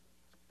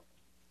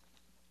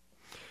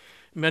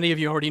Many of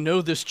you already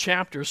know this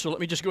chapter, so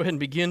let me just go ahead and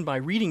begin by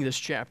reading this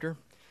chapter.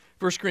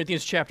 1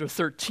 Corinthians chapter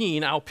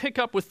 13. I'll pick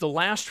up with the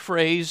last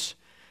phrase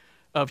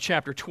of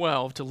chapter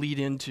 12 to lead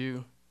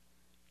into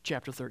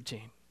chapter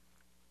 13.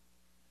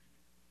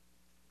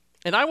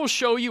 And I will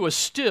show you a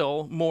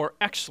still more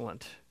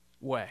excellent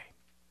way.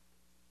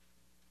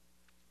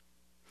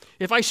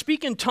 If I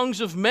speak in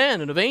tongues of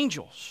men and of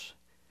angels,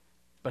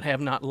 but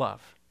have not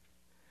love,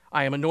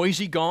 I am a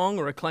noisy gong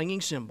or a clanging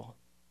cymbal.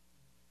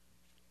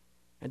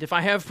 And if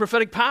I have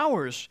prophetic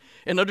powers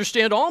and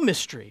understand all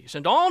mysteries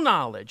and all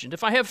knowledge, and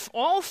if I have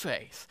all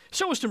faith,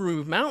 so as to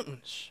remove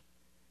mountains,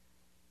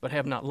 but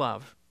have not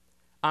love,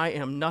 I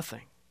am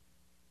nothing.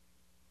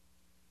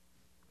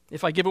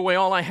 If I give away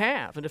all I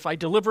have, and if I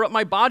deliver up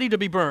my body to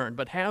be burned,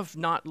 but have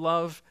not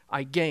love,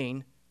 I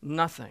gain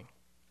nothing.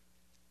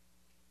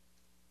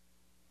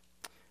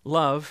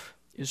 Love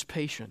is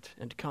patient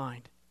and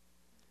kind.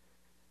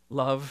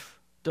 Love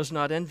does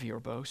not envy or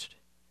boast.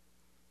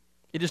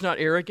 It is not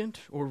arrogant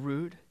or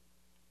rude.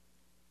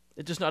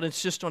 It does not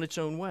insist on its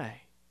own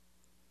way.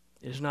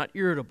 It is not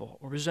irritable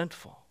or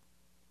resentful.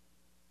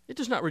 It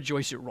does not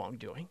rejoice at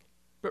wrongdoing,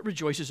 but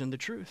rejoices in the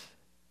truth.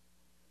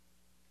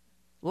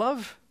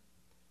 Love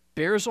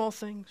bears all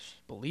things,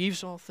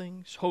 believes all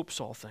things, hopes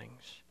all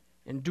things,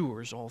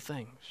 endures all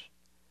things.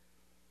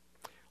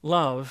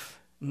 Love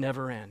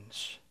never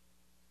ends.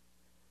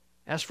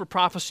 As for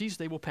prophecies,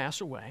 they will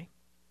pass away.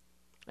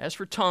 As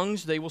for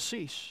tongues, they will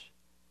cease.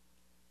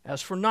 As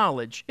for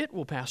knowledge, it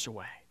will pass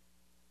away.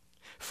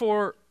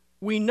 For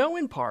we know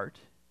in part,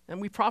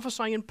 and we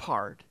prophesy in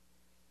part,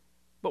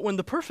 but when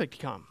the perfect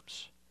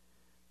comes,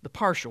 the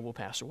partial will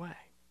pass away.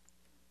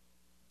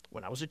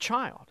 When I was a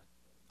child,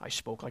 I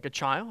spoke like a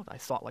child, I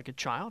thought like a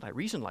child, I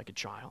reasoned like a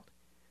child.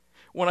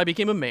 When I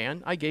became a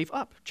man, I gave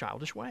up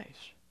childish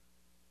ways.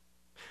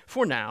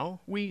 For now,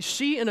 we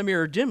see in a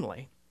mirror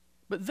dimly,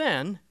 but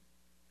then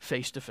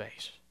face to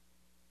face.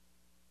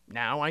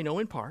 Now I know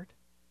in part,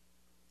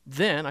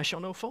 then I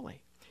shall know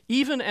fully,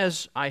 even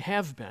as I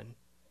have been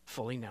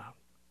fully known.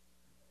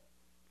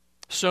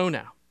 So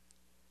now,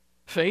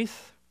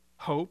 faith,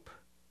 hope,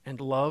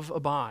 and love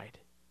abide,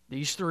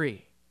 these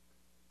three.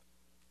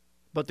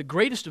 But the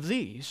greatest of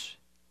these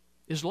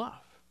is love.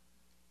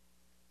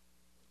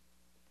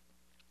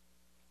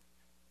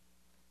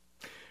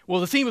 Well,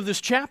 the theme of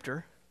this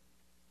chapter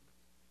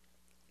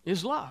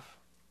is love.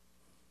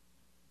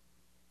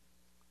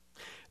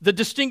 The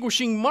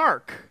distinguishing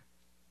mark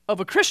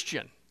of a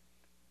Christian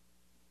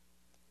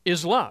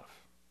is love.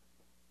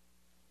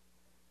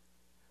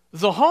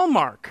 The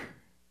hallmark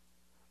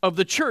of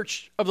the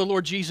church of the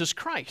Lord Jesus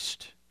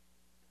Christ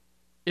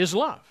is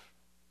love.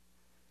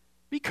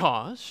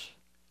 Because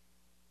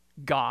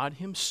God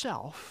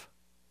Himself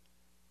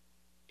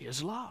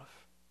is love.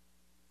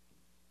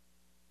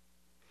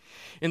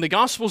 In the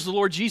Gospels, the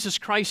Lord Jesus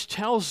Christ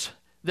tells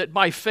that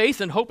by faith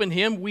and hope in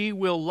Him, we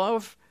will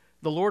love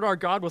the Lord our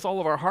God with all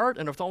of our heart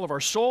and with all of our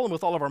soul and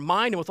with all of our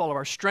mind and with all of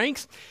our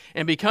strength.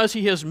 And because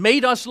He has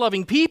made us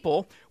loving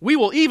people, we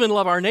will even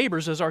love our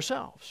neighbors as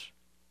ourselves.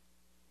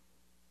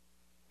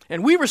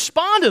 And we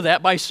respond to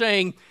that by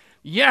saying,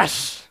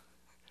 yes,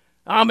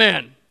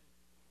 amen.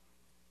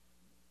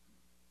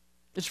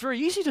 It's very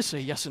easy to say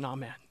yes and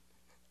amen.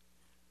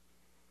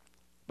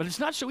 But it's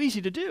not so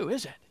easy to do,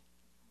 is it?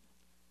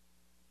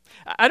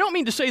 I don't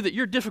mean to say that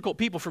you're difficult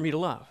people for me to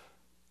love.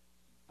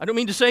 I don't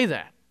mean to say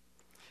that.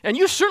 And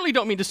you certainly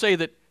don't mean to say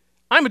that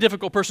I'm a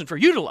difficult person for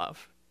you to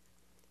love.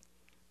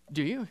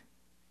 Do you?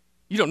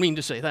 You don't mean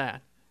to say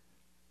that.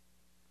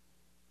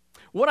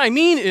 What I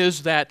mean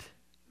is that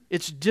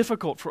it's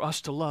difficult for us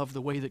to love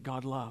the way that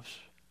God loves.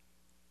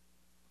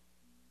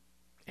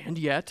 And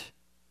yet,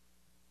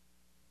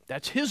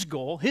 that's His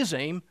goal, His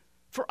aim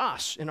for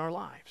us in our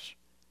lives.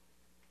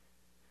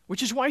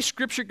 Which is why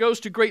Scripture goes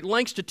to great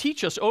lengths to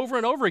teach us over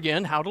and over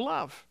again how to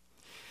love.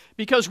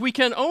 Because we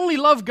can only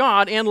love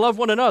God and love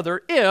one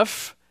another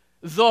if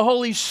the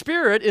Holy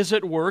Spirit is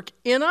at work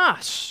in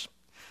us.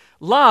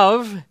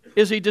 Love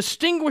is a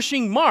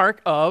distinguishing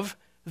mark of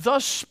the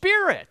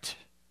Spirit.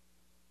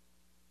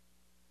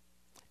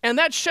 And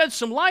that sheds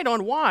some light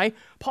on why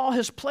Paul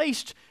has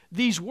placed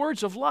these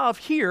words of love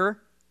here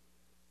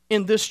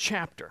in this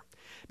chapter.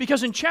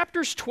 Because in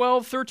chapters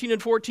 12, 13,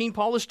 and 14,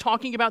 Paul is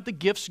talking about the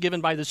gifts given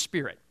by the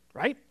Spirit,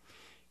 right?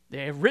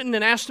 They have written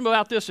and asked him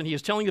about this, and he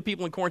is telling the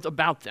people in Corinth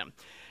about them.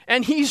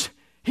 And he's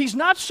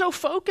not so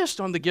focused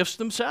on the gifts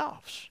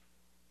themselves.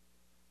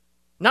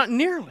 Not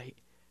nearly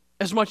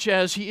as much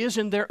as he is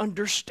in their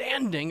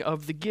understanding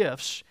of the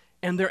gifts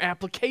and their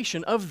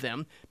application of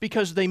them,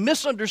 because they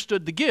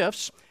misunderstood the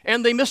gifts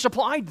and they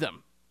misapplied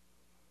them.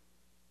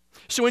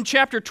 So in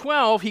chapter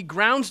 12, he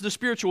grounds the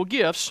spiritual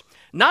gifts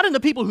not in the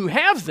people who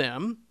have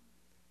them,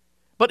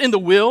 but in the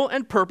will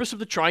and purpose of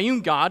the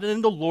triune God and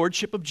in the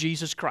lordship of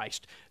Jesus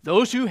Christ.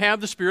 Those who have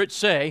the Spirit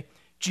say,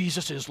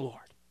 Jesus is Lord.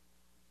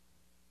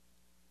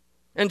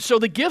 And so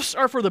the gifts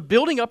are for the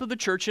building up of the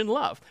church in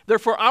love. They're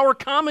for our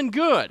common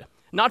good,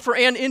 not for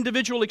an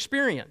individual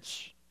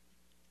experience.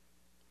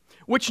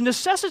 Which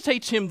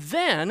necessitates him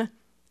then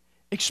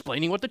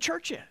explaining what the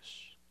church is.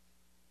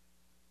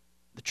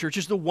 The church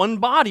is the one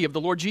body of the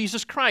Lord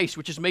Jesus Christ,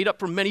 which is made up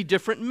from many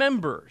different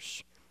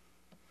members.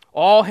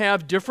 All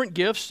have different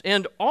gifts,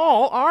 and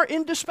all are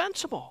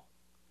indispensable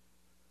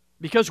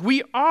because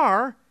we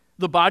are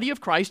the body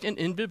of Christ and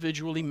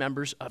individually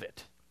members of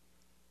it.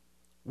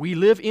 We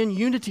live in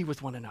unity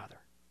with one another,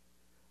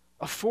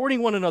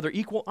 affording one another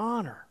equal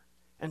honor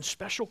and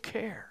special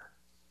care.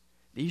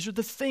 These are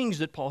the things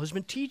that Paul has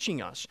been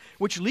teaching us,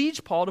 which leads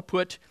Paul to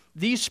put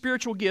these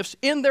spiritual gifts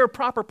in their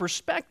proper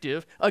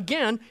perspective,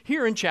 again,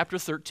 here in chapter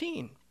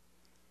 13.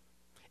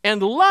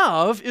 And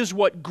love is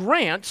what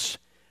grants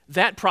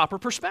that proper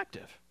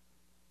perspective.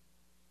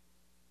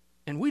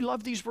 And we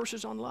love these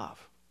verses on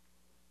love.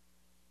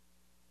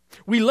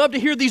 We love to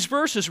hear these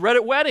verses read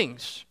at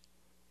weddings.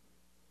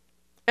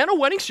 And a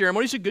wedding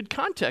ceremony is a good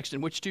context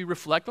in which to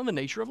reflect on the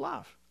nature of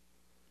love.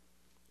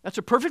 That's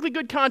a perfectly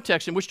good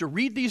context in which to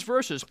read these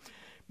verses.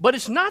 But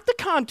it's not the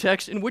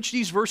context in which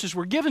these verses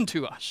were given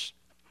to us.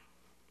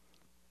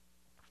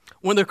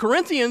 When the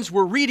Corinthians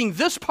were reading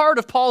this part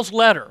of Paul's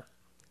letter,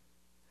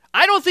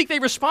 I don't think they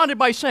responded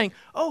by saying,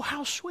 "Oh,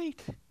 how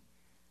sweet.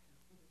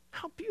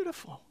 How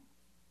beautiful.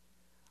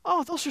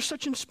 Oh, those are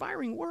such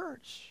inspiring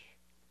words."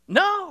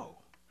 No.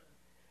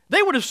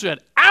 They would have said,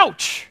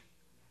 "Ouch."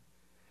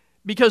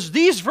 Because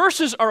these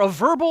verses are a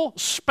verbal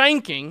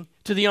spanking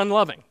to the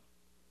unloving.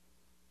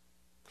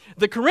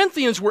 The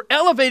Corinthians were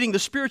elevating the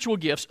spiritual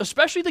gifts,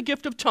 especially the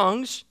gift of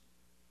tongues,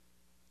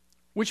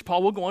 which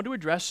Paul will go on to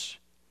address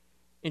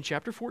in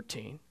chapter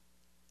 14.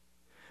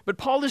 But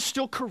Paul is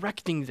still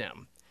correcting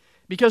them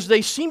because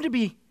they seem to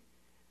be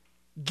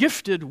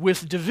gifted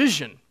with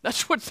division.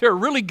 That's what they're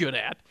really good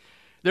at.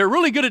 They're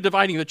really good at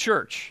dividing the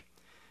church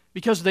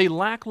because they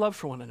lack love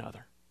for one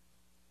another.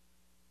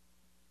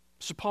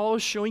 So Paul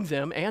is showing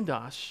them and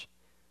us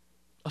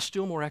a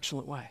still more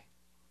excellent way,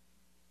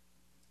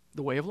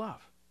 the way of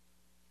love.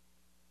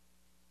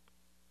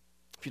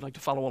 If you'd like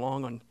to follow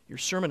along on your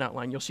sermon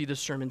outline, you'll see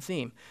this sermon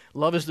theme.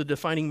 Love is the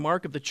defining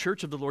mark of the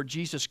church of the Lord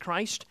Jesus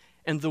Christ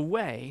and the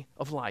way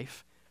of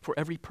life for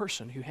every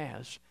person who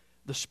has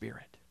the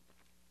Spirit.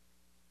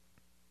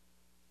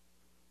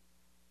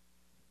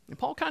 And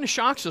Paul kind of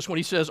shocks us when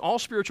he says all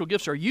spiritual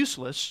gifts are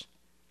useless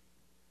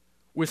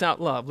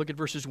without love. Look at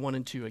verses 1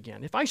 and 2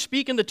 again. If I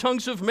speak in the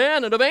tongues of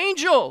men and of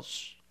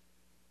angels,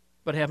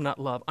 but have not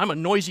love, I'm a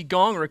noisy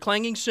gong or a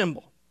clanging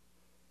cymbal.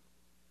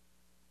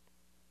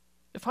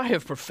 If I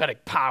have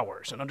prophetic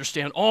powers and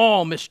understand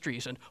all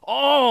mysteries and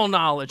all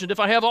knowledge, and if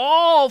I have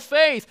all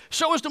faith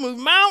so as to move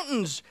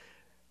mountains,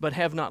 but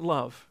have not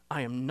love,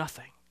 I am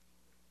nothing.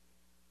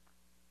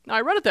 Now,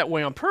 I read it that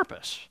way on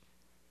purpose.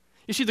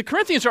 You see, the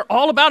Corinthians are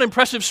all about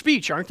impressive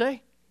speech, aren't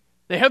they?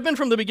 They have been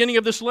from the beginning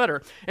of this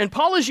letter. And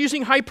Paul is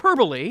using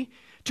hyperbole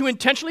to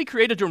intentionally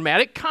create a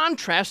dramatic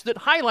contrast that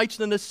highlights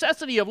the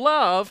necessity of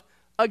love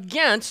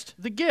against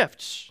the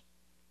gifts.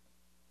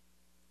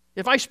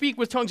 If I speak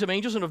with tongues of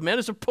angels and of men,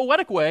 it's a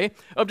poetic way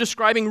of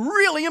describing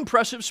really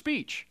impressive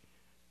speech.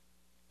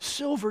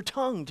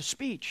 Silver-tongued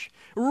speech.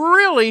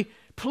 Really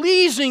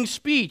pleasing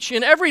speech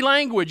in every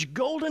language.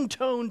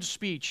 Golden-toned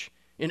speech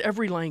in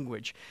every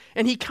language.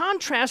 And he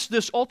contrasts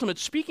this ultimate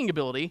speaking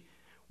ability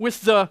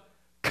with the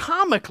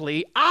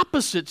comically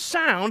opposite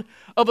sound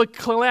of a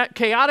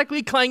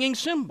chaotically clanging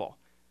cymbal.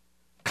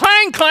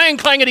 Clang, clang,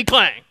 clangety,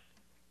 clang.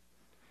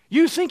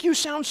 You think you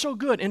sound so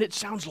good, and it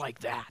sounds like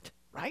that,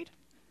 right?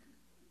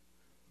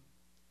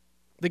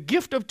 The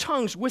gift of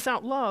tongues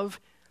without love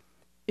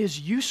is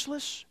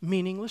useless,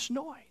 meaningless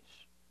noise,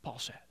 Paul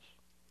says.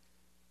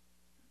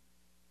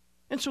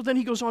 And so then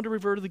he goes on to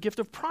refer to the gift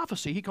of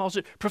prophecy. He calls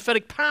it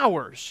prophetic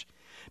powers,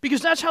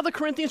 because that's how the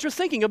Corinthians are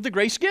thinking of the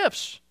grace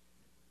gifts.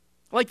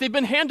 Like they've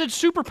been handed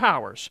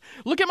superpowers.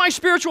 Look at my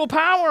spiritual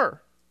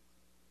power.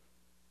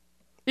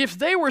 If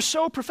they were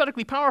so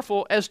prophetically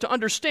powerful as to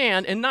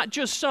understand, and not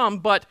just some,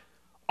 but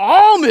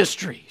all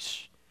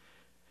mysteries,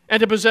 and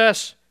to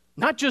possess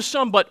not just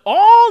some, but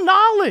all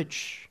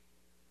knowledge,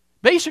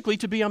 basically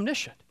to be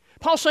omniscient.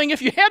 Paul's saying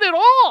if you had it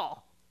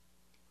all,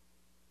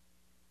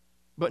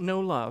 but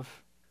no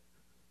love,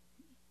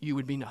 you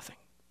would be nothing.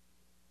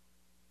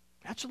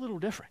 That's a little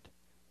different.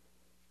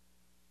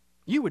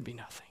 You would be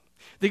nothing.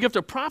 The gift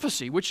of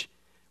prophecy, which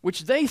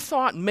they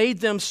thought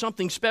made them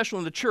something special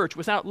in the church,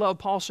 without love,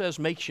 Paul says,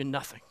 makes you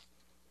nothing.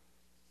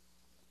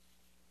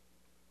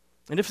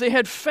 And if they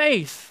had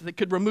faith that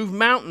could remove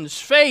mountains,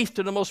 faith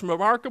to the most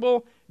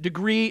remarkable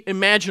degree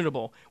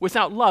imaginable,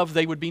 without love,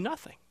 they would be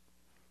nothing.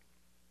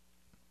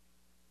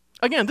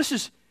 Again, this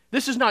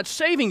is not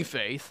saving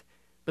faith,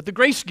 but the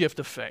grace gift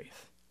of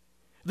faith.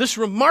 This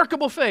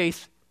remarkable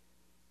faith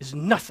is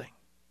nothing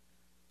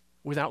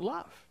without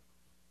love.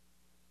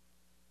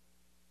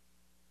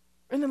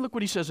 And then look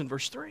what he says in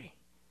verse 3.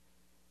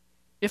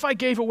 If I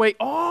gave away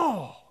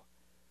all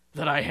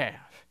that I have,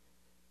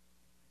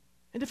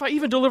 and if I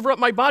even deliver up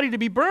my body to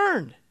be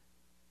burned,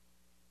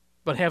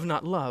 but have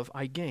not love,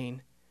 I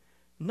gain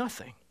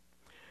nothing.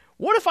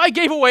 What if I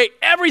gave away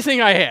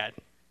everything I had?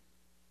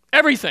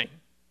 Everything.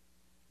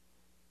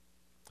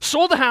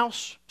 Sold the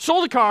house,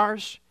 sold the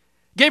cars,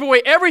 gave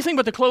away everything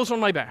but the clothes on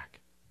my back.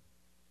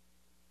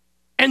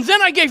 and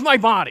then I gave my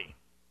body.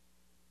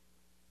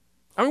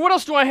 I mean, what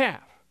else do I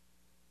have?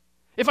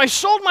 If I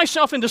sold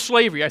myself into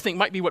slavery, I think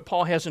might be what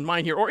Paul has in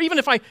mind here, or even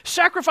if I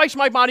sacrificed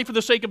my body for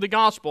the sake of the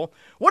gospel,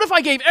 what if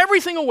I gave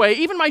everything away,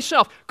 even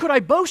myself? Could I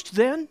boast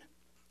then?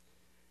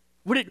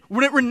 Would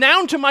it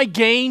redound to my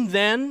gain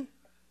then?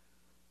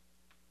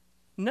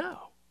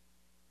 No.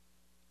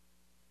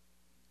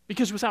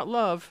 Because without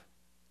love,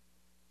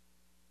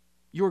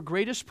 your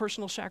greatest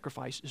personal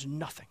sacrifice is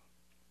nothing.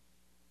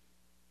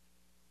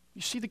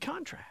 You see the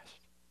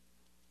contrast.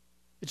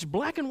 It's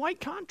black and white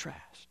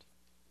contrast.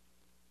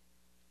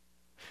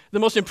 The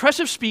most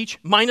impressive speech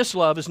minus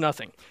love is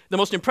nothing. The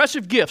most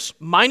impressive gifts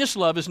minus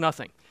love is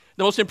nothing.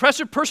 The most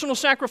impressive personal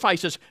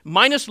sacrifices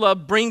minus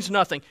love brings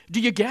nothing. Do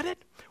you get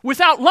it?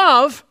 Without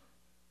love,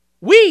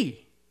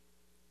 we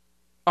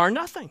are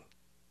nothing.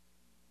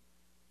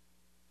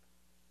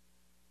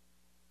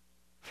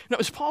 Now,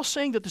 is Paul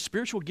saying that the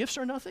spiritual gifts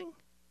are nothing?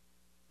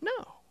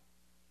 No.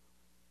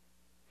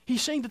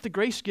 He's saying that the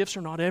grace gifts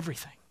are not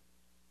everything.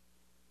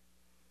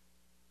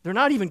 They're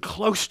not even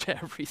close to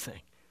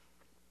everything.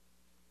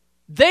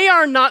 They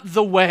are not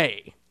the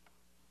way.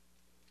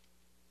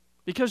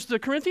 Because the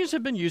Corinthians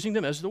have been using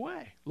them as the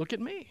way. Look at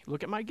me.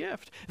 Look at my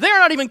gift. They are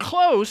not even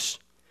close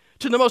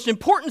to the most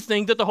important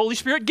thing that the Holy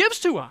Spirit gives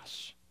to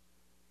us,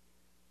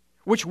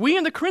 which we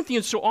in the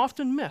Corinthians so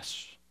often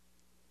miss.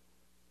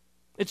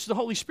 It's the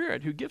Holy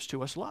Spirit who gives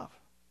to us love.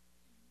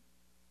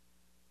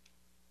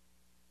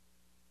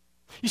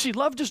 You see,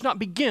 love does not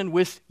begin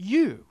with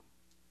you.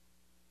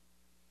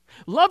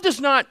 Love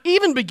does not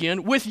even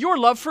begin with your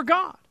love for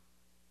God.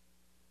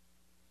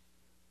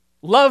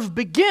 Love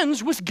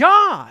begins with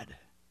God,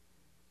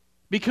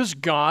 because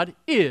God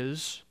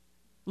is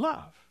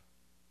love.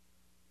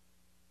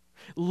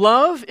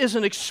 Love is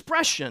an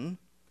expression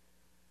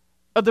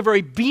of the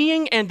very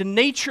being and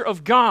nature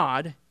of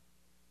God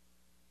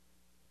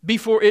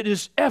before it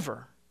is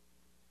ever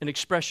an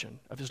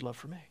expression of His love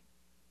for me.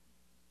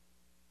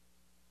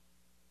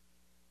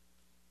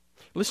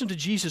 Listen to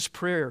Jesus'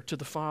 prayer to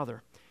the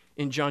Father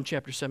in John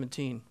chapter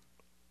 17,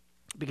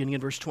 beginning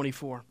in verse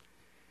 24.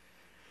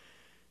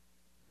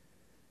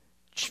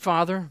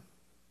 Father,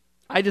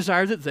 I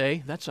desire that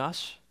they, that's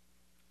us,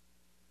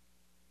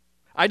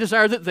 I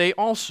desire that they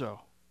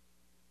also,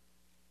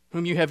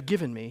 whom you have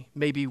given me,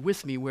 may be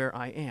with me where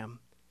I am,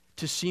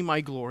 to see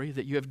my glory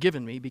that you have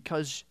given me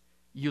because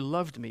you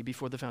loved me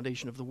before the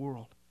foundation of the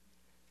world.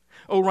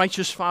 O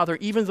righteous Father,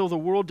 even though the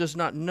world does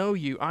not know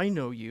you, I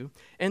know you,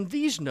 and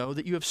these know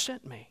that you have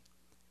sent me.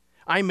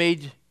 I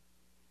made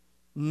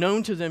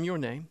known to them your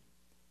name,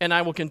 and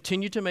I will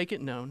continue to make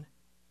it known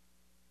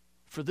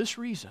for this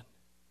reason,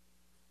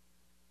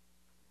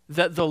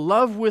 that the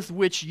love with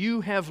which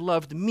you have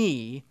loved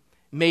me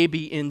may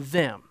be in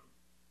them,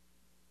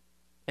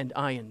 and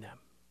I in them.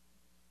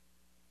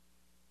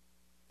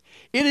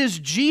 It is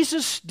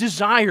Jesus'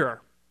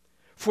 desire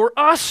for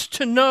us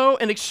to know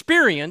and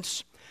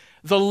experience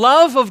the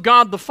love of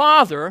God the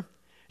Father,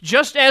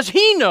 just as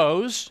He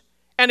knows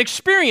and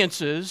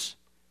experiences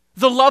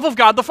the love of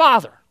God the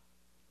Father.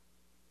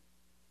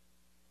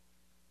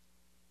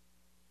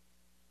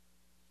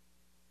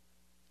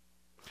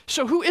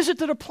 So who is it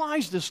that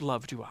applies this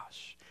love to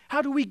us?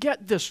 How do we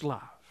get this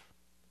love?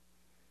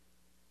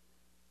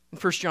 In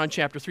 1 John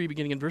chapter 3,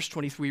 beginning in verse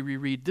 23, we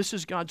read, "This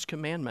is God's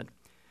commandment,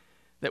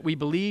 that we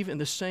believe in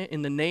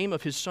the name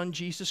of His Son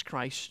Jesus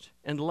Christ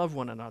and love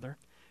one another,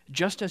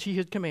 just as He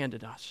had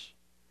commanded us.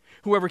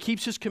 Whoever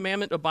keeps His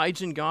commandment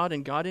abides in God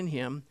and God in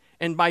him,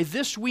 and by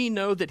this we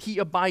know that He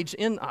abides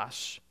in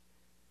us,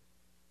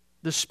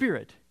 the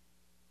Spirit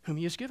whom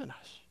He has given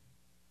us."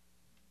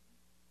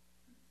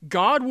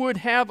 God would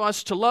have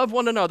us to love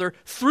one another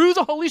through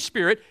the Holy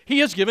Spirit He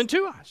has given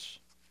to us.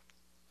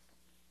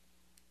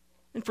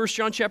 In 1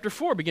 John chapter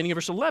 4, beginning in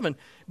verse 11,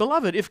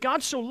 "Beloved, if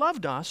God so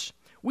loved us,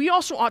 we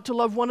also ought to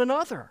love one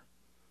another.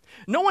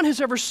 No one has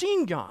ever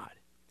seen God.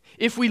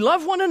 If we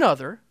love one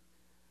another,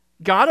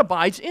 God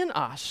abides in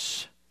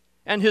us,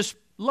 and His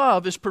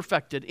love is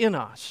perfected in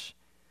us.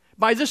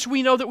 By this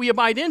we know that we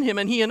abide in Him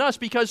and He in us,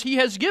 because He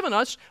has given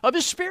us of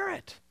His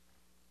Spirit."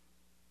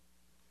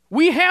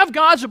 We have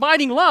God's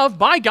abiding love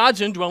by God's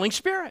indwelling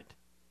Spirit.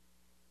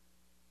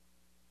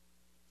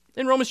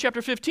 In Romans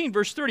chapter 15,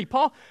 verse 30,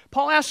 Paul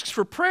asks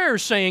for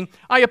prayers, saying,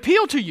 "I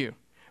appeal to you,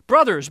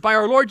 brothers, by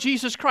our Lord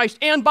Jesus Christ,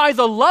 and by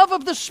the love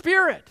of the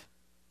Spirit."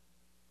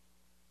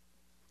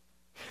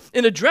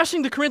 In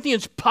addressing the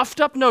Corinthians' puffed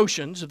up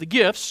notions of the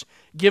gifts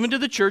given to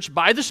the church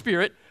by the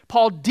Spirit,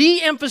 Paul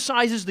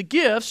de-emphasizes the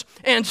gifts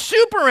and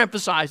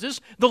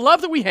super-emphasizes the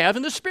love that we have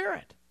in the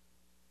Spirit.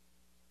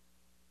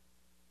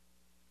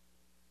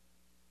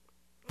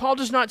 Paul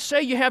does not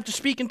say you have to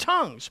speak in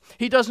tongues.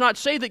 He does not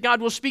say that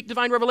God will speak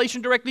divine revelation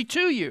directly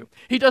to you.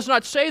 He does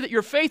not say that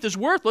your faith is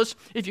worthless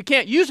if you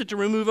can't use it to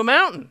remove a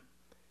mountain.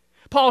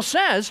 Paul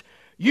says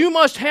you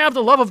must have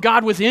the love of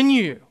God within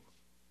you.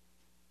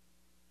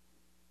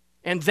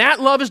 And that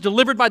love is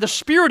delivered by the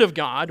Spirit of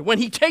God when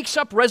He takes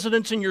up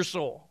residence in your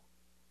soul.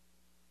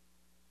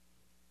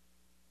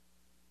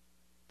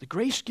 The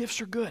grace gifts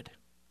are good.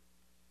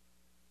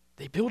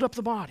 They build up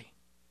the body.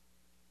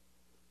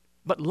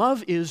 But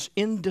love is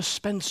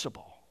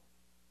indispensable.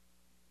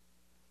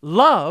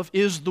 Love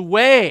is the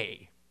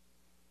way.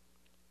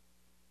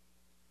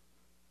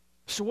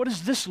 So what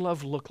does this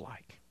love look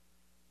like?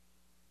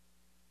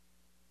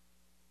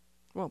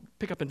 Well,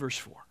 pick up in verse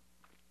 4.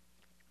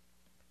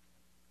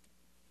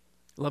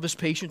 Love is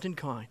patient and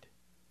kind.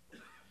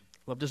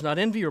 Love does not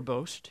envy or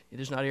boast. It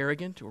is not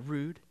arrogant or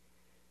rude.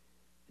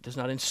 It does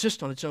not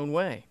insist on its own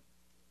way.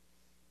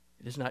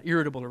 It is not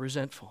irritable or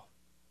resentful.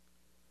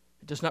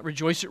 It does not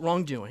rejoice at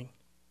wrongdoing,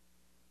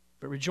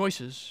 but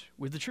rejoices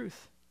with the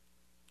truth.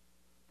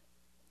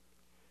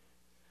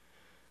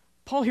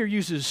 Paul here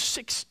uses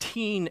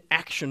 16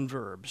 action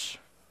verbs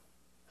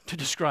to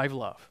describe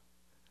love.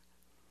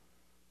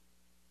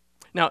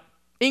 Now,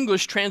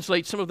 English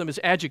translates some of them as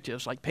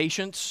adjectives, like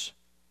patience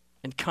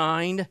and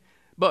kind,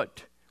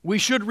 but we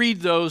should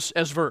read those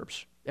as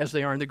verbs, as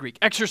they are in the Greek.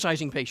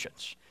 Exercising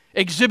patience,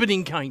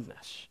 exhibiting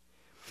kindness.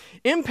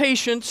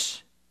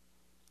 Impatience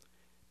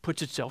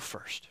puts itself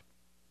first.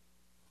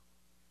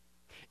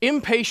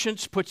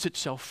 Impatience puts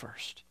itself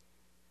first,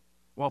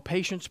 while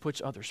patience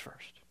puts others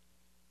first.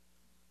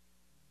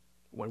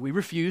 When we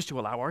refuse to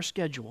allow our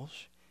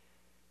schedules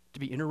to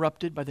be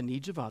interrupted by the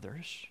needs of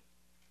others,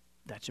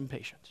 that's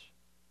impatience.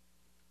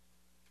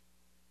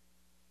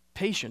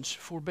 Patience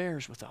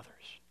forbears with others.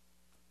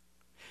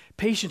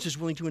 Patience is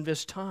willing to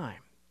invest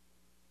time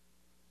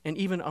and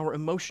even our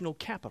emotional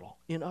capital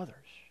in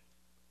others.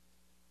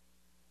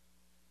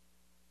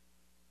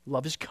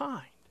 Love is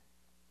kind.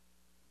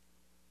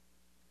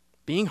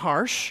 Being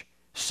harsh,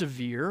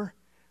 severe,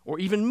 or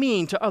even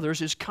mean to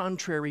others is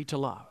contrary to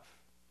love.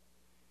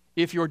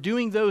 If you're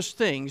doing those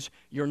things,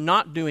 you're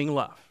not doing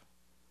love.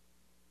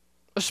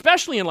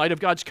 Especially in light of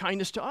God's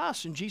kindness to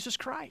us in Jesus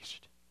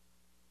Christ.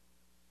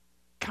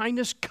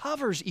 Kindness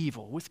covers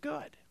evil with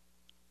good.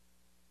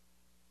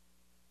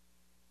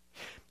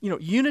 You know,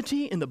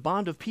 unity in the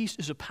bond of peace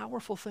is a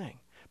powerful thing.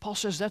 Paul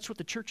says that's what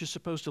the church is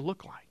supposed to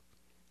look like.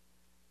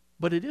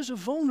 But it is a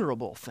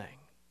vulnerable thing.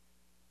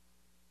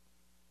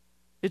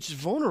 It's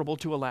vulnerable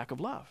to a lack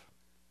of love.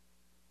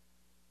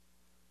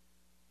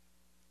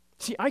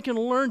 See, I can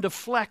learn to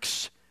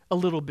flex a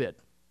little bit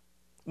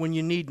when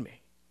you need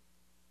me.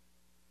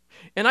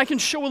 And I can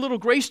show a little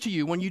grace to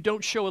you when you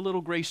don't show a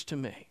little grace to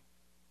me.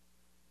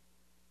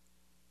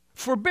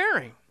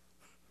 Forbearing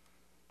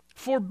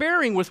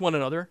with one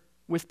another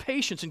with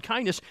patience and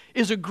kindness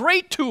is a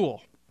great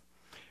tool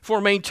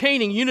for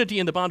maintaining unity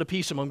in the bond of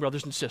peace among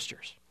brothers and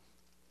sisters.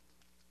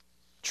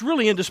 It's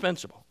really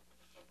indispensable.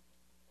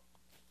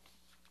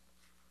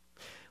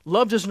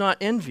 Love does not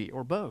envy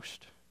or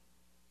boast.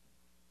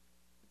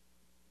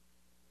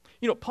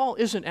 You know, Paul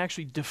isn't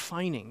actually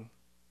defining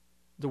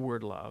the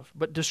word love,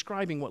 but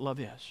describing what love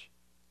is.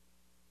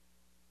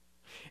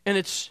 And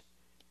it's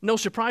no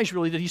surprise,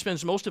 really, that he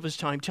spends most of his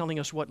time telling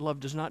us what love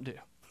does not do.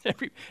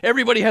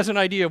 Everybody has an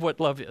idea of what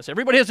love is.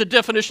 Everybody has a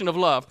definition of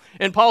love.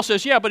 And Paul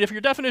says, yeah, but if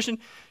your definition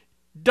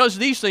does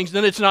these things,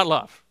 then it's not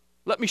love.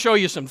 Let me show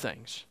you some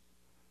things.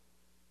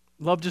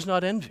 Love does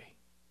not envy.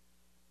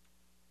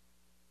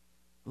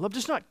 Love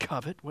does not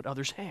covet what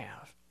others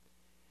have.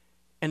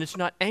 And it's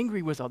not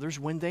angry with others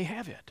when they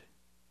have it.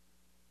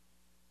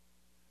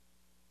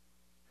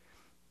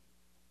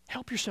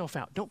 Help yourself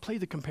out. Don't play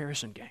the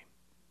comparison game.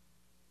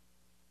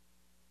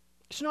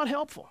 It's not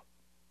helpful.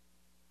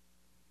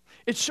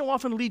 It so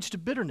often leads to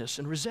bitterness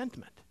and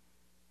resentment,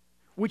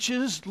 which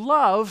is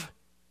love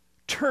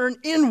turned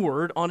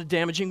inward on a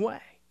damaging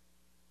way.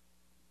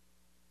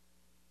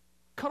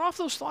 Cut off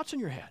those thoughts in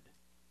your head.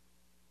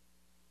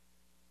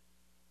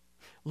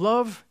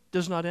 Love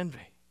does not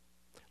envy.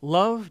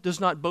 Love does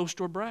not boast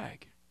or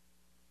brag.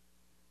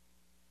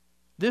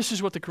 This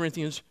is what the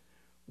Corinthians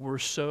were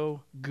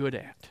so good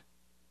at.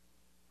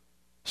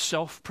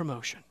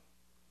 Self-promotion.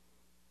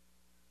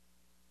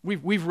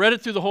 We've read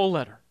it through the whole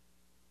letter.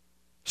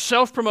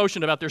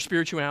 Self-promotion about their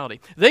spirituality.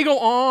 They go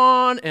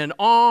on and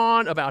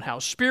on about how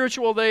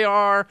spiritual they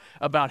are,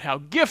 about how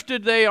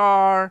gifted they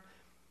are,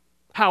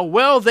 how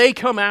well they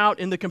come out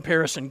in the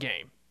comparison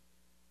game.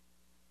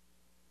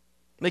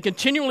 They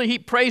continually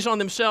heap praise on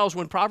themselves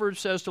when Proverbs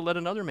says to let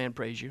another man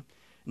praise you,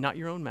 not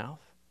your own mouth.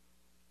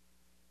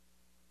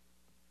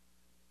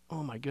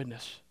 Oh my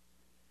goodness.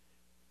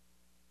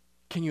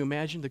 Can you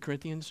imagine the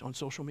Corinthians on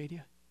social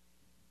media?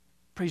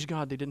 Praise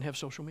God they didn't have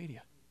social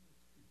media.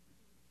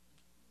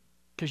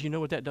 Because you know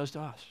what that does to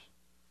us.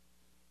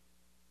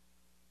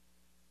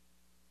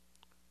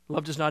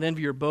 Love does not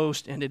envy or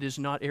boast, and it is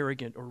not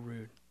arrogant or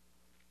rude.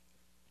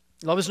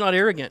 Love is not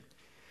arrogant.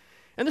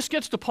 And this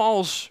gets to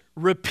Paul's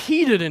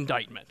repeated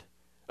indictment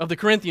of the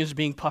Corinthians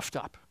being puffed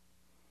up.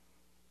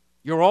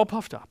 You're all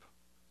puffed up.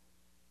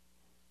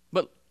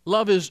 But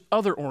love is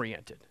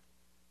other-oriented.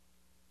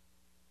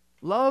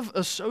 Love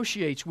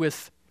associates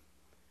with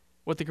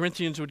what the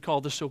Corinthians would call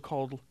the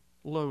so-called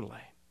lowly,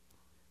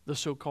 the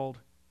so-called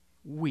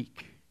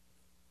weak,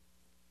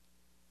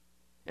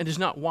 and is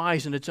not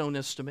wise in its own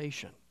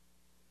estimation,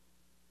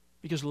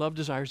 because love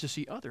desires to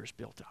see others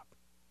built up.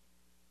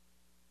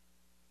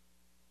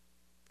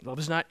 Love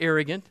is not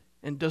arrogant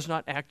and does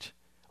not act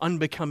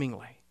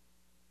unbecomingly.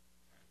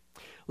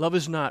 Love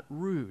is not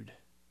rude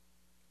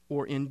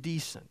or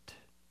indecent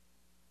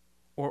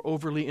or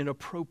overly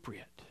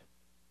inappropriate.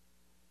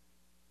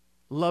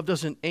 Love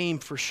doesn't aim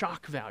for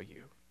shock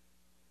value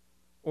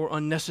or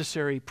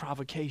unnecessary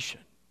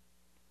provocation.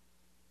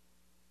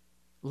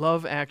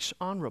 Love acts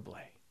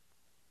honorably,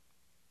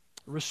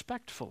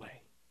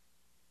 respectfully.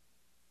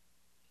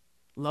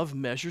 Love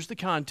measures the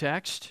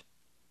context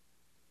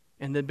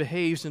and then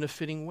behaves in a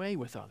fitting way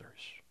with others.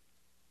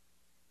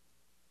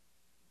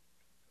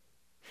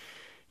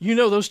 You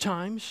know those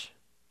times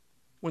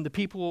when the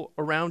people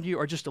around you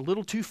are just a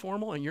little too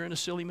formal and you're in a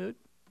silly mood?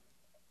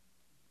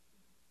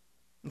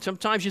 And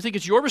sometimes you think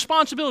it's your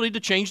responsibility to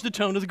change the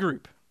tone of the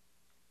group.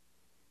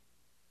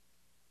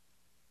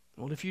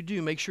 Well, if you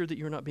do, make sure that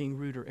you're not being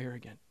rude or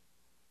arrogant.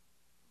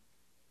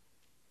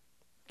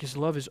 Because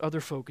love is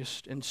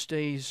other-focused and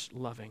stays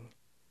loving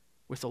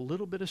with a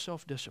little bit of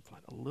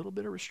self-discipline, a little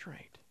bit of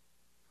restraint.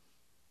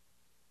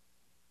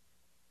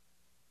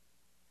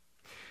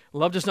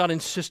 Love does not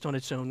insist on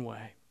its own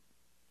way.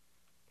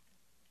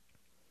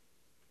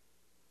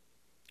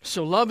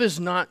 So love is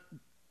not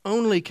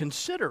only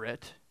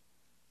considerate,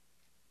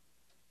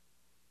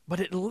 but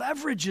it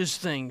leverages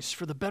things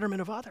for the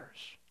betterment of others.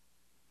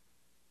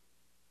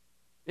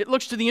 It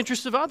looks to the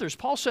interests of others.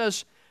 Paul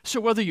says, so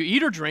whether you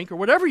eat or drink or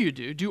whatever you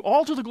do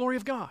all to the glory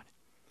of God.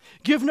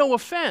 Give no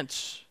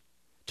offense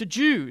to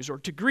Jews or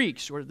to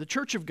Greeks or the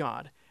church of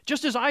God,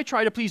 just as I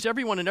try to please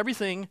everyone in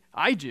everything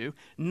I do,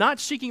 not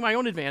seeking my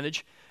own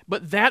advantage,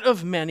 but that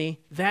of many,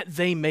 that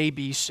they may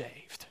be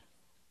saved.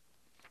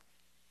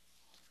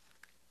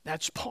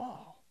 That's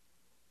Paul.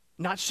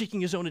 Not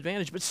seeking his own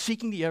advantage, but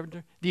seeking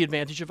the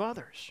advantage of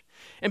others.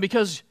 And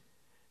because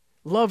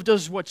love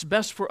does what's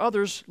best for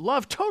others,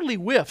 love totally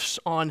whiffs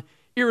on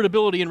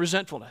irritability and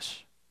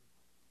resentfulness.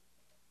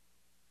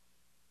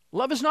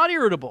 Love is not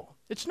irritable.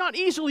 It's not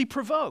easily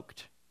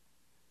provoked.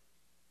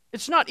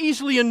 It's not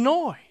easily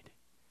annoyed.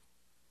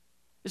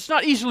 It's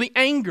not easily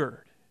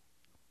angered.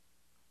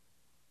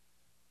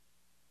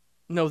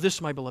 Know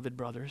this, my beloved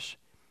brothers.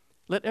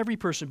 Let every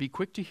person be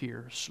quick to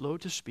hear, slow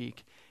to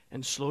speak,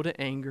 and slow to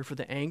anger, for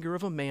the anger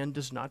of a man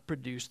does not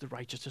produce the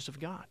righteousness of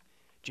God.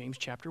 James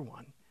chapter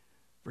 1,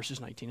 verses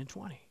 19 and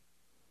 20.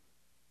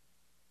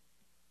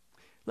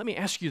 Let me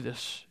ask you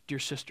this, dear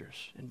sisters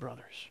and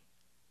brothers.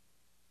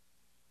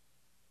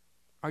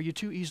 Are you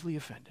too easily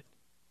offended?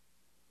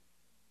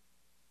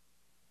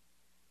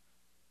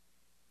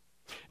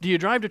 Do you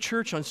drive to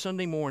church on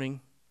Sunday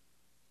morning?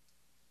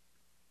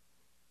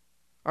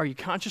 Are you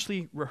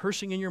consciously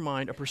rehearsing in your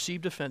mind a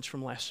perceived offense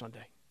from last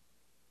Sunday?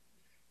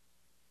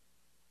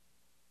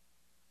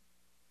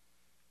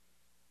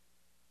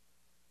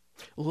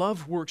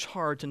 Love works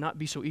hard to not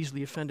be so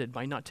easily offended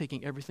by not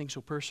taking everything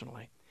so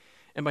personally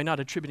and by not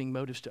attributing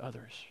motives to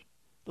others.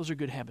 Those are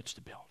good habits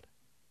to build.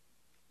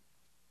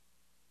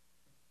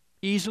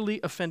 Easily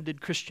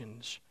offended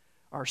Christians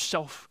are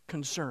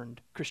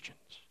self-concerned Christians.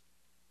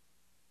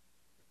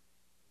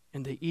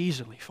 And they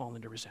easily fall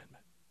into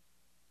resentment.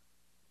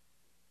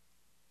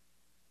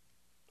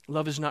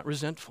 Love is not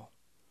resentful.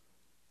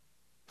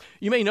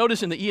 You may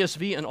notice in the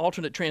ESV an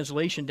alternate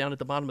translation down at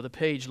the bottom of the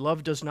page,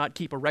 love does not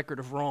keep a record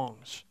of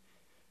wrongs.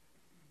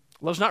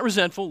 Love's not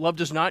resentful. Love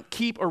does not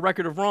keep a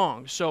record of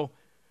wrongs. So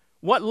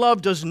what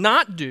love does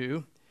not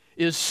do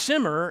is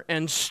simmer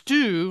and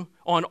stew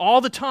on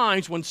all the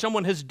times when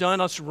someone has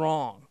done us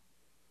wrong.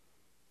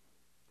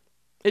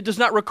 It does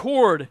not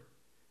record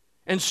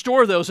and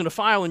store those in a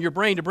file in your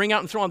brain to bring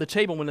out and throw on the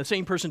table when the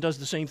same person does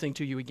the same thing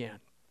to you again.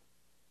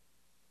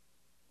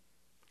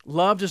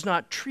 Love does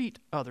not treat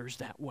others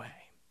that way.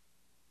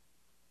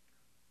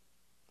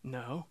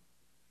 No.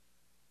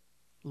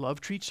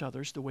 Love treats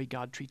others the way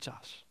God treats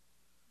us.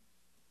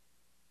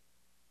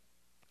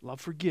 Love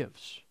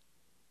forgives.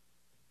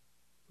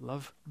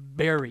 Love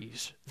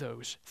buries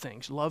those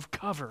things. Love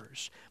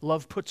covers.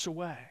 Love puts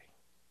away.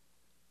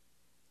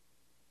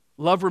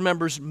 Love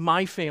remembers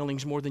my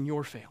failings more than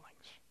your failings.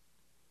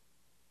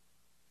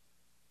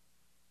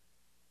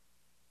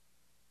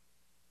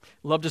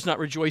 Love does not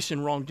rejoice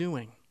in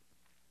wrongdoing,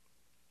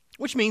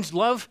 which means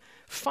love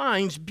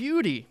finds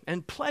beauty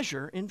and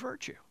pleasure in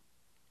virtue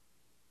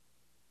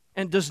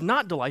and does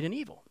not delight in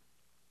evil.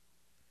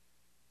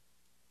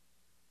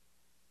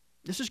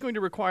 This is going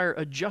to require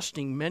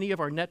adjusting many of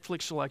our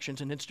Netflix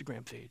selections and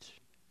Instagram feeds.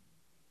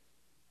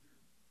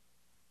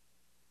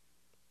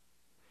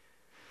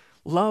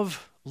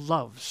 Love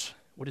loves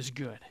what is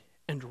good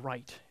and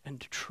right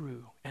and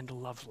true and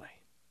lovely.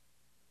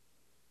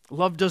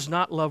 Love does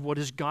not love what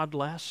is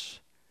godless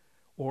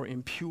or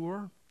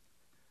impure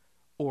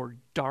or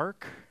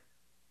dark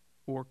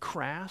or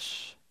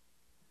crass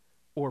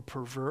or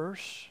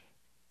perverse.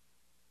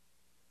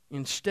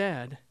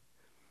 Instead,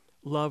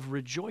 love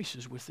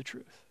rejoices with the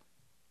truth.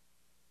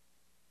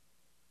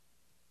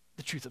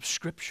 The truth of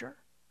Scripture,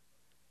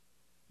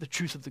 the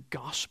truth of the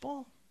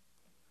gospel,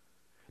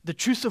 the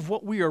truth of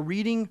what we are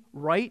reading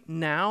right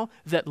now,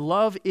 that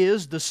love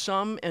is the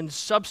sum and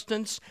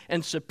substance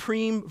and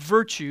supreme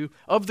virtue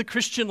of the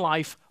Christian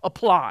life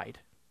applied.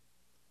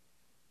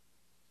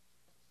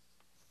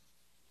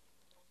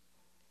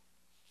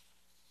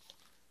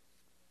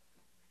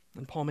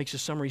 And Paul makes a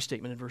summary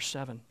statement in verse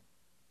 7.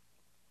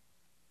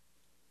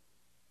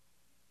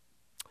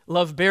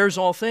 Love bears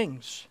all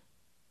things,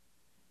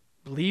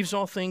 believes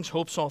all things,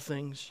 hopes all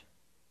things,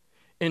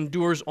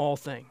 endures all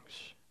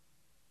things.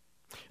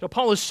 Now,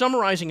 Paul is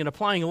summarizing and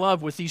applying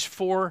love with these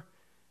 4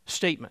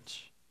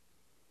 statements.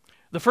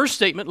 The first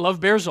statement, love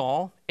bears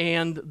all,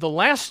 and the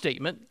last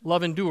statement,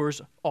 love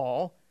endures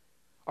all,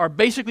 are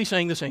basically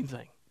saying the same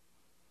thing.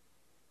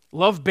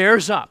 Love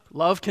bears up.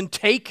 Love can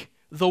take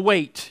the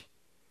weight.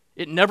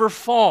 It never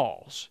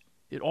falls.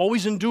 It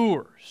always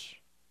endures.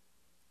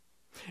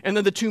 And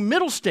then the 2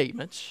 middle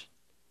statements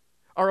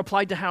are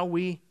applied to how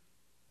we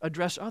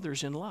address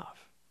others in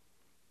love.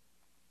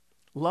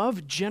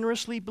 Love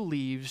generously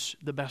believes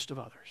the best of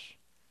others.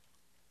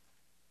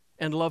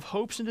 And love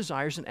hopes and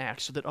desires and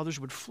acts so that others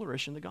would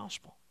flourish in the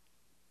gospel.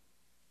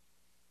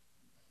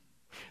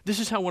 This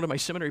is how one of my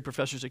seminary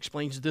professors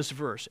explains this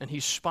verse, and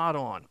he's spot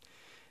on.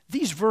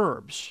 These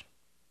verbs,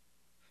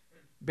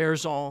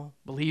 bears all,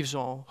 believes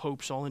all,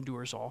 hopes all,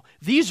 endures all,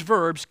 these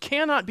verbs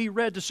cannot be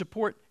read to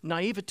support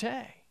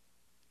naivete.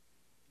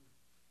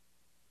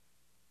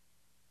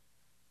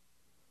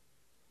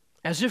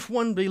 As if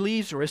one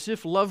believes, or as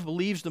if love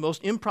believes the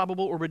most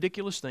improbable or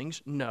ridiculous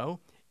things. No,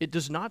 it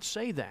does not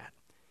say that.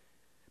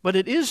 But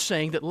it is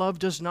saying that love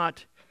does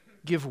not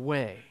give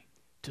way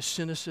to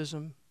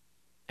cynicism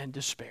and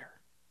despair.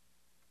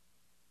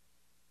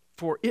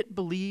 For it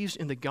believes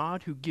in the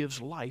God who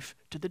gives life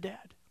to the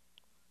dead.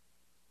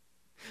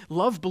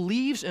 Love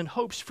believes and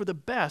hopes for the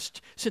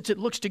best, since it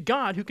looks to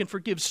God who can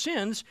forgive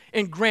sins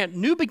and grant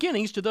new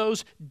beginnings to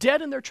those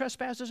dead in their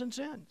trespasses and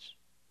sins.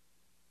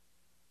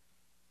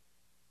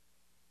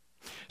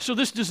 So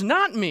this does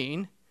not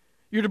mean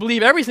you're to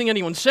believe everything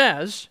anyone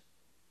says,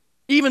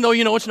 even though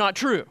you know it's not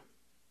true.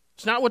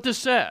 It's not what this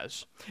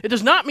says. It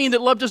does not mean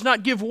that love does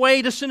not give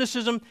way to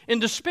cynicism and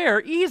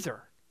despair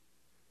either.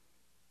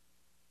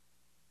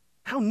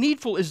 How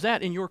needful is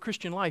that in your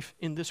Christian life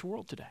in this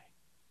world today?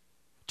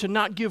 To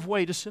not give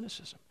way to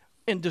cynicism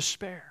and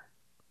despair.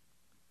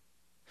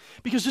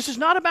 Because this is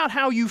not about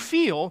how you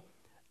feel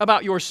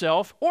about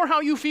yourself or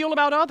how you feel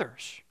about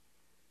others.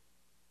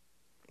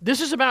 This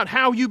is about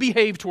how you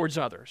behave towards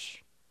others.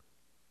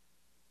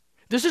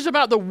 This is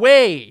about the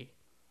way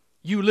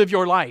you live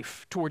your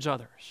life towards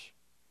others.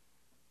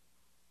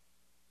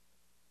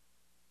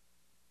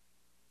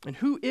 And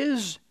who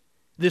is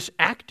this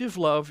active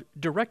love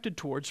directed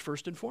towards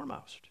first and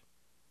foremost?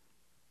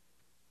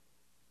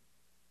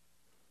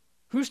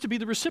 Who's to be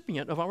the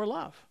recipient of our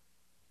love?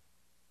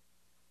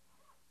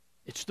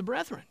 It's the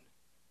brethren.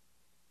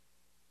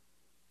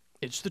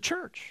 It's the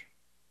church.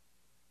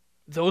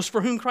 Those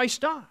for whom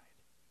Christ died.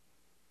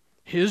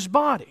 His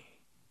body.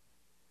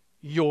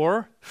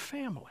 Your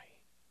family.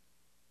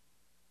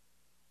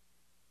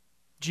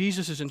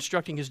 Jesus is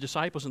instructing his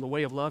disciples in the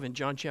way of love in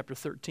John chapter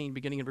 13,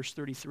 beginning in verse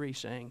 33,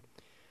 saying,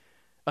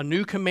 "A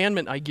new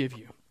commandment I give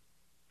you,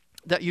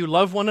 that you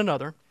love one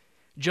another,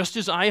 just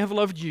as I have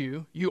loved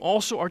you, you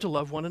also are to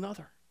love one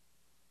another.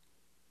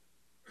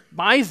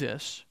 By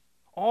this,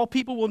 all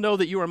people will know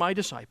that you are my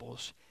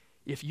disciples,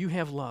 if you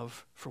have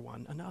love for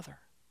one another.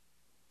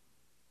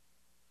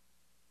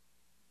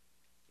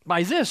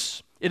 By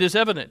this, it is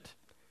evident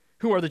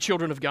who are the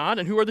children of God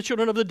and who are the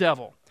children of the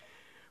devil.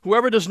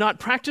 Whoever does not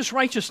practice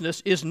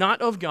righteousness is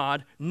not of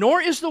God,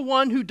 nor is the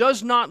one who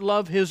does not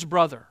love his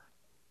brother."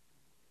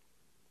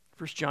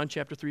 1 John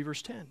chapter 3,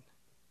 verse 10.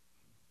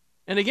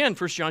 And again,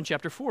 1 John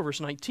chapter 4, verse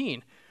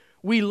 19.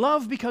 We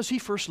love because he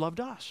first loved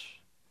us.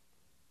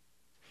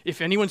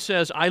 If anyone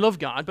says, "I love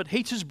God," but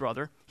hates his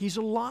brother, he's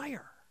a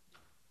liar.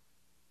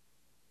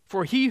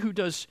 For he who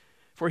does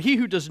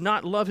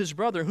not love his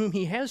brother whom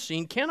he has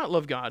seen cannot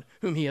love God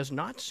whom he has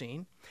not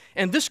seen.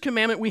 And this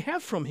commandment we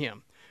have from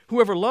him: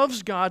 whoever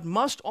loves God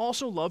must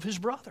also love his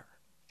brother.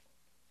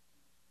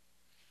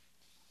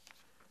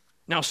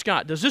 Now,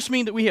 Scott, does this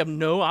mean that we have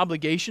no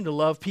obligation to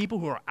love people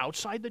who are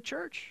outside the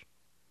church?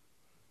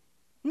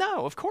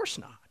 No, of course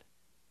not.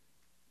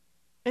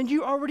 And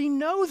you already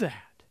know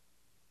that.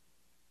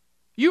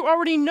 You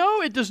already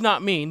know it does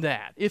not mean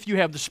that if you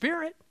have the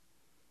Spirit.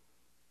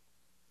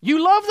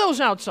 You love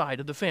those outside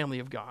of the family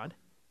of God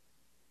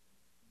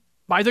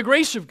by the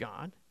grace of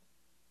God,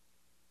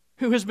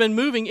 who has been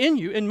moving in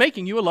you and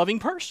making you a loving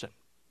person.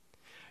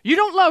 You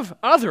don't love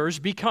others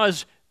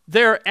because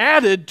they're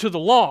added to the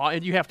law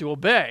and you have to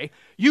obey.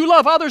 You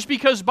love others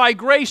because by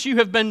grace you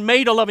have been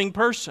made a loving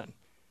person.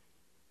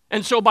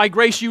 And so by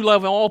grace you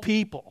love all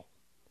people.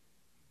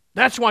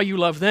 That's why you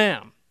love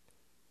them.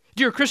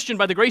 Dear Christian,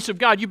 by the grace of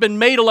God, you've been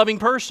made a loving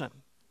person.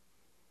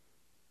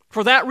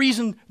 For that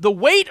reason, the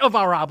weight of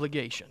our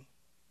obligation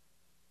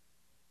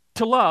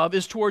to love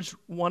is towards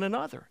one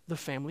another, the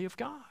family of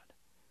God.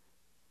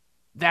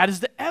 That is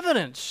the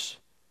evidence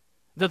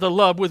that the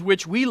love with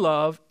which we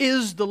love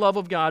is the love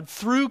of God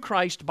through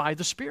Christ by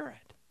the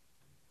Spirit.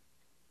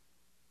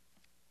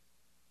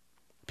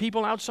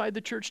 People outside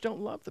the church don't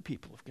love the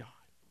people of God,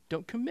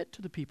 don't commit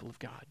to the people of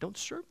God, don't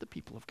serve the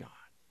people of God.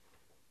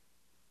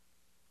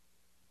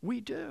 We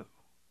do.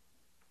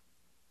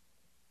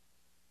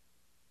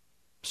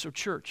 So,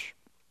 church,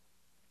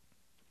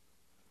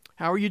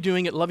 How are you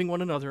doing at loving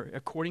one another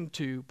according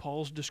to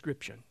Paul's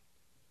description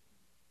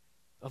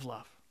of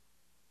love?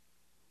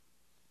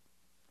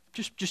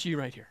 Just you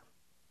right here.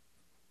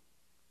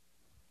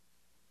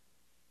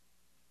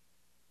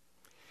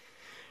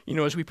 You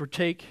know, as we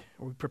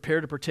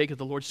prepare to partake of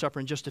the Lord's Supper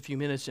in just a few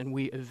minutes, and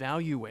we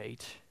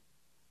evaluate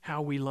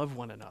how we love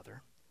one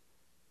another,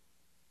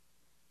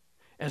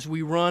 as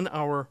we run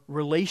our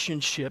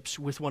relationships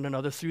with one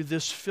another through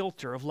this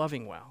filter of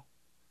loving well,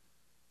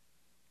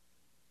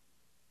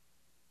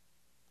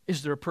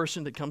 is there a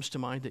person that comes to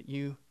mind that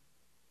you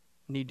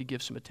need to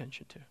give some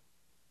attention to?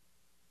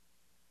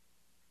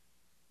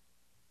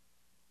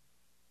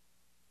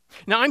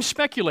 Now, I'm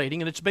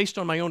speculating, and it's based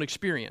on my own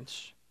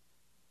experience,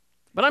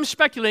 but I'm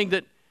speculating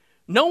that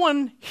no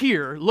one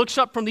here looks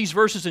up from these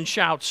verses and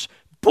shouts,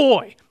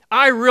 "Boy,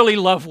 I really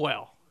love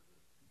well."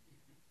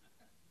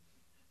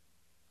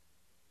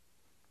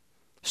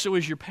 So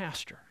is your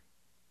pastor.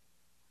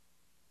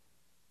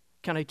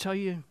 Can I tell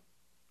you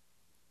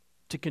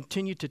to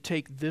continue to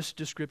take this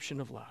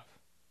description of love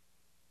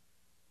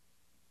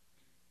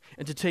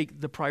and to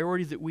take the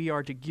priority that we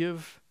are to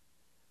give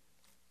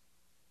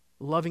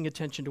loving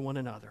attention to one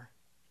another,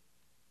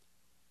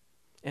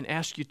 and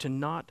ask you to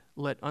not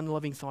let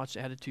unloving thoughts,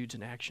 attitudes,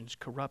 and actions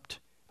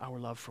corrupt our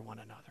love for one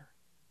another.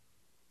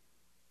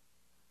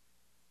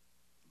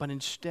 But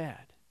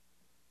instead,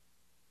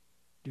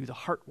 do the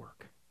heart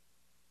work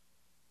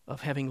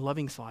of having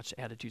loving thoughts,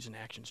 attitudes, and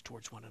actions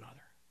towards one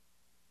another.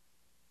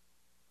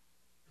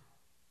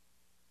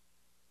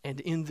 And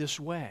in this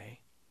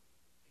way,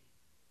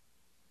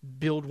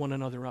 build one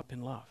another up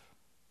in love.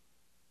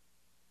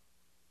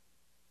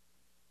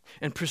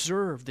 And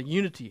preserve the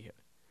unity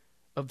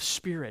of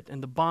spirit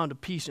and the bond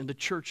of peace in the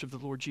church of the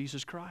Lord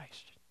Jesus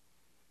Christ,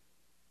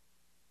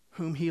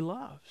 whom He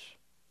loves.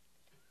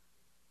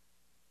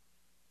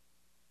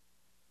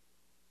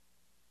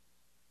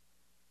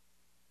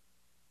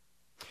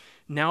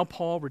 Now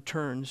Paul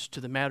returns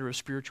to the matter of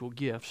spiritual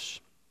gifts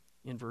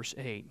in verse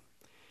 8,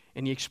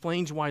 and he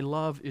explains why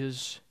love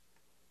is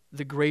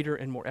the greater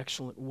and more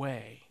excellent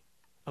way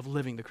of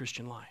living the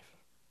Christian life.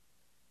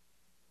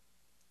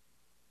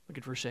 Look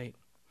at verse 8.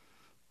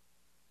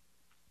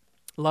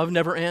 Love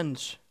never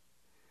ends.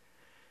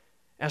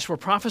 As for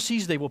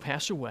prophecies, they will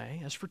pass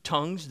away. As for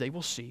tongues, they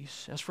will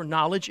cease. As for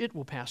knowledge, it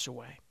will pass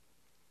away.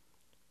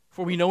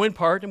 For we know in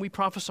part and we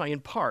prophesy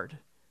in part,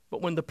 but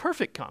when the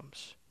perfect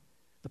comes,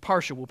 the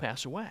partial will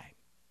pass away.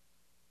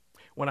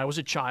 When I was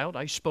a child,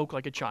 I spoke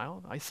like a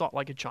child. I thought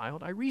like a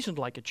child. I reasoned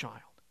like a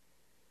child.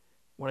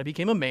 When I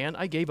became a man,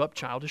 I gave up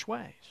childish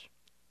ways.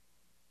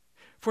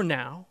 For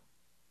now,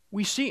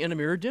 we see in a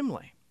mirror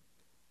dimly,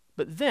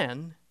 but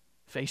then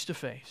face to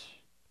face.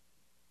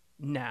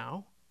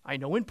 Now, I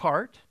know in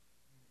part,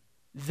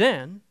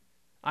 then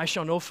I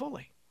shall know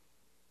fully,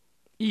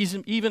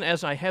 even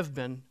as I have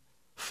been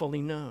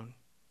fully known.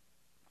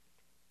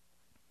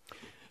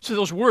 So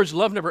those words,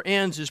 love never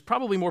ends, is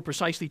probably more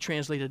precisely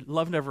translated,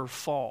 love never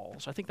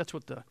falls. I think that's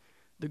what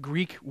the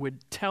Greek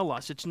would tell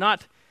us. It's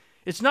not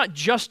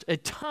just a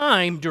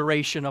time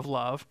duration of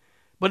love,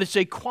 but it's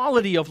a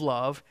quality of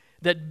love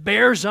that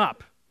bears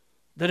up,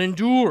 that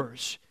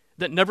endures,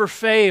 that never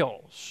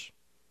fails.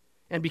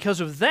 And because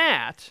of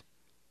that,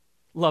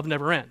 love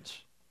never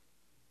ends.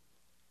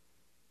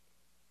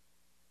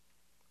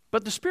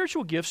 But the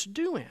spiritual gifts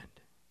do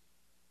end.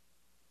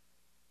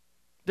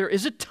 There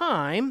is a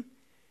time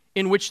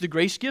in which the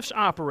grace gifts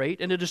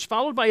operate, and it is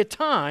followed by a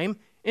time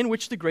in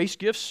which the grace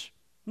gifts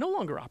no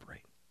longer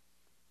operate.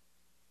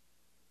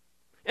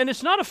 And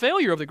it's not a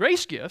failure of the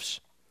grace gifts.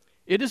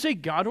 It is a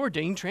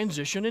God-ordained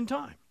transition in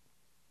time.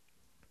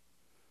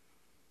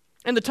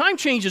 And the time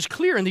change is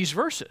clear in these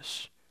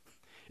verses.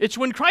 It's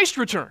when Christ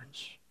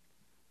returns.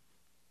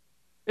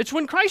 It's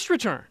when Christ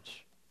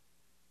returns.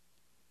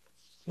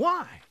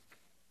 Why?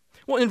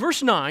 Well, in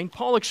verse 9,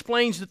 Paul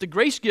explains that the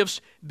grace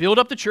gifts build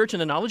up the church in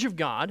the knowledge of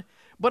God,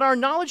 but our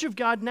knowledge of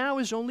God now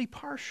is only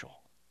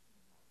partial.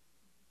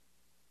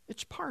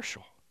 It's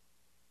partial.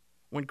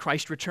 When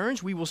Christ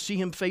returns, we will see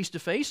Him face to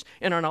face,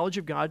 and our knowledge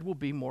of God will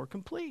be more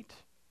complete.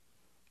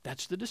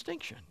 That's the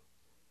distinction.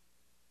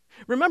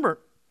 Remember,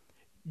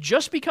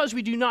 just because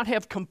we do not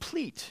have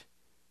complete,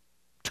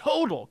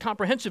 total,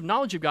 comprehensive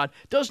knowledge of God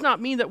does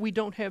not mean that we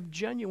don't have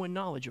genuine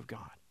knowledge of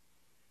God.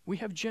 We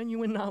have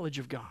genuine knowledge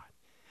of God.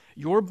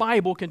 Your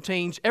Bible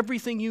contains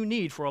everything you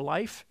need for a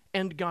life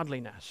and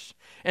godliness.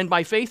 And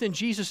by faith in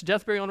Jesus'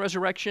 death, burial, and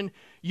resurrection,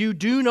 you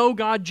do know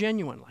God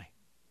genuinely.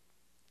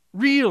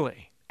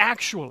 Really,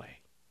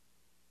 actually.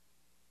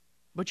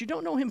 But you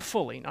don't know Him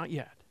fully, not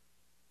yet.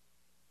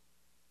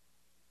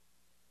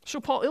 So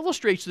Paul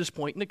illustrates this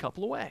point in a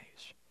couple of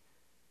ways.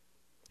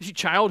 You see,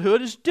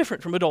 childhood is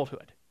different from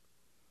adulthood.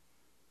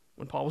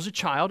 When Paul was a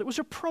child, it was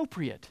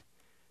appropriate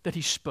that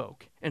he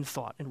spoke and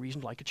thought and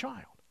reasoned like a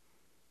child.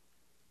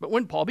 But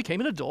when Paul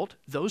became an adult,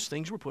 those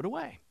things were put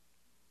away.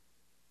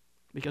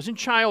 Because in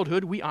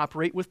childhood, we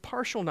operate with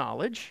partial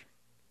knowledge,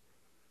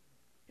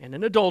 and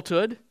in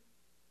adulthood,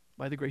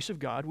 by the grace of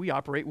God, we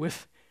operate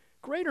with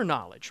greater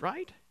knowledge,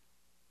 right?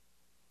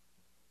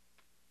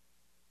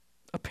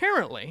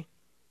 Apparently,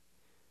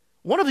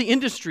 One of the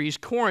industries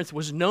Corinth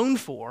was known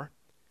for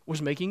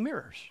was making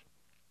mirrors.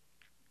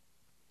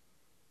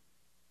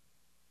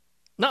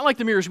 Not like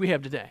the mirrors we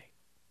have today.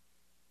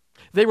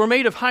 They were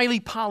made of highly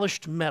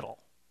polished metal.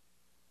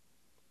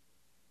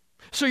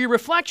 So your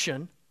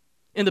reflection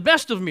in the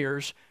best of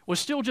mirrors was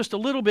still just a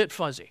little bit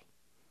fuzzy,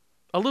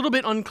 a little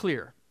bit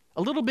unclear,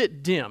 a little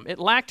bit dim. It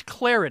lacked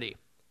clarity.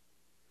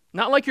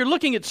 Not like you're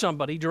looking at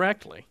somebody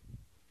directly,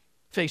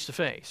 face to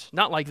face.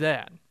 Not like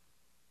that.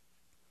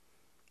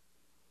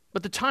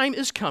 But the time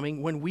is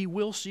coming when we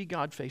will see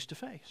God face to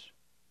face.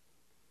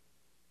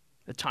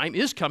 The time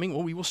is coming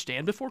when we will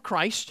stand before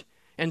Christ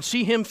and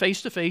see Him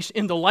face to face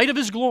in the light of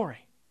His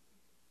glory.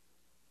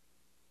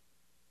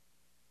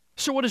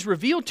 So what is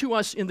revealed to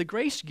us in the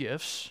grace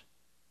gifts,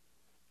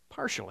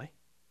 partially,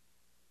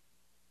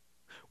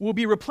 will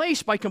be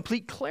replaced by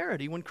complete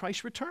clarity when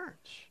Christ returns.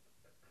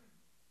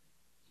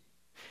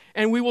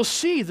 And we will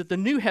see that the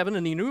new heaven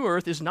and the new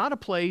earth is not a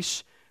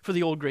place for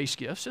the old grace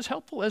gifts, as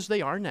helpful as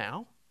they are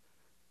now.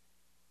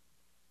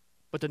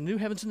 But the new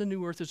heavens and the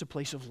new earth is a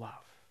place of love.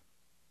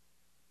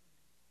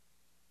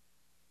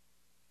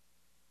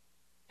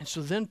 And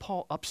so then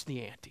Paul ups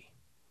the ante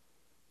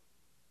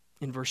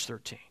in verse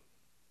 13.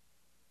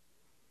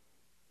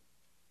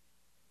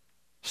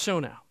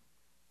 So now,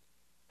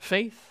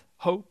 faith,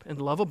 hope,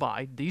 and love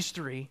abide, these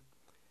three,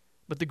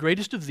 but the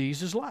greatest of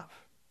these is love.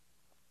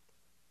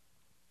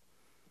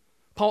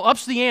 Paul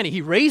ups the ante.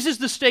 He raises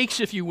the stakes,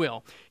 if you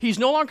will. He's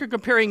no longer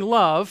comparing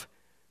love,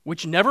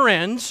 which never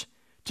ends,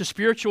 to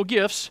spiritual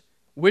gifts,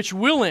 which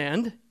will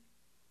end.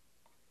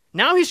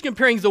 Now he's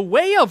comparing the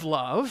way of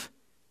love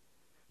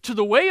to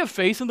the way of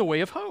faith and the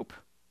way of hope.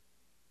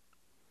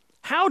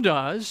 How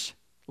does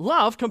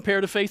love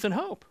compare to faith and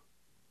hope?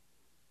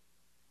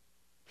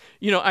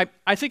 You know,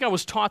 I think I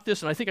was taught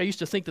this, and I think I used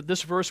to think that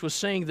this verse was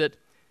saying that,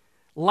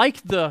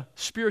 like the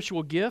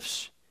spiritual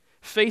gifts,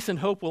 faith and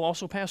hope will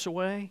also pass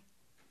away,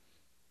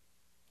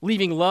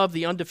 leaving love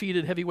the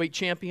undefeated heavyweight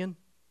champion,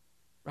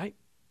 right?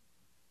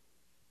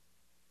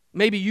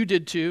 Maybe you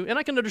did too, and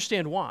I can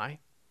understand why.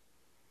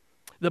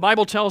 The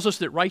Bible tells us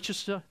that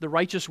the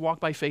righteous walk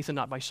by faith and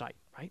not by sight,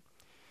 right?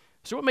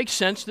 So it makes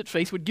sense that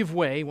faith would give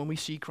way when we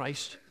see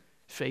Christ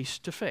face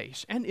to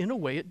face, and in a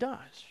way it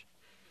does.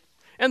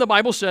 And the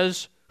Bible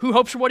says, who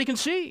hopes for what he can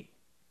see?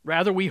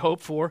 Rather, we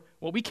hope for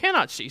what we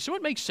cannot see. So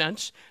it makes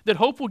sense that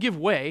hope will give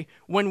way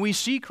when we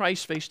see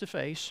Christ face to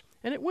face,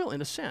 and it will in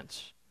a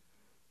sense.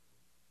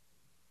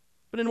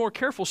 But in a more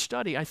careful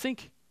study, I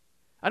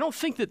don't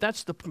think that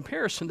that's the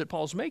comparison that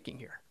Paul's making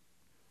here.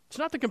 It's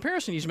not the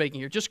comparison he's making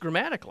here, just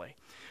grammatically.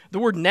 The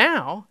word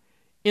now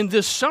in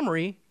this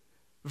summary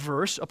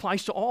verse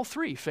applies to all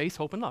three, faith,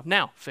 hope, and love.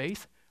 Now,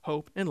 faith,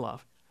 hope, and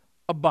love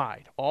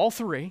abide, all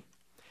three.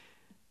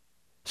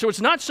 So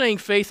it's not saying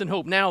faith and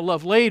hope now,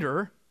 love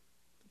later.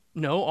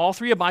 No, all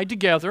three abide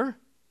together.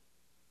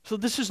 So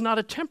this is not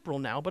a temporal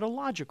now, but a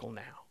logical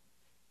now.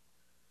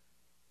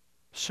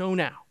 So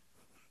now,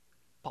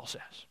 Paul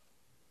says,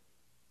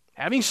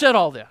 having said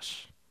all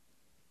this,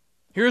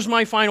 here's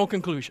my final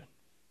conclusion.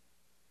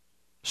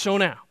 So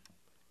now,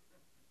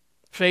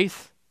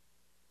 faith,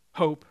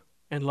 hope,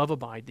 and love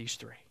abide, these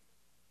three.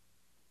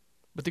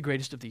 But the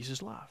greatest of these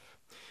is love.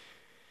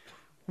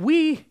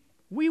 We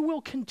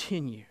will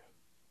continue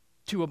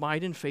to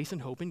abide in faith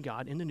and hope in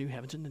God in the new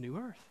heavens and the new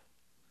earth.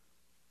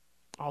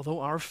 Although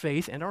our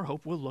faith and our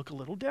hope will look a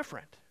little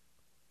different.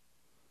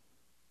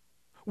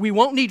 We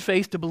won't need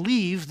faith to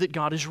believe that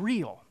God is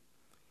real,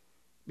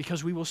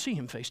 because we will see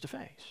Him face to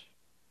face.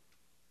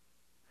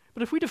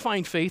 But if we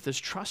define faith as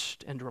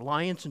trust and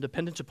reliance and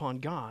dependence upon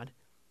God,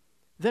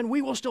 then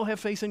we will still have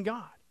faith in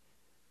God.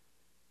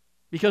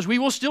 Because we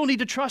will still need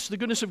to trust the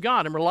goodness of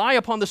God and rely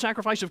upon the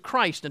sacrifice of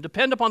Christ and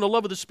depend upon the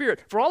love of the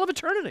Spirit for all of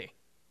eternity.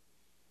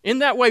 In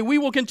that way, we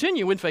will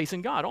continue in faith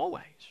in God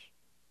always.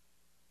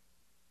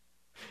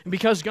 And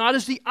because God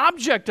is the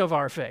object of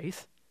our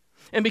faith,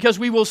 and because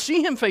we will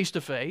see Him face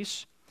to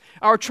face,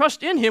 our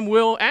trust in Him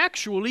will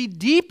actually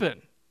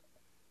deepen.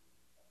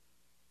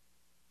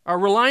 Our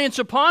reliance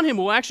upon Him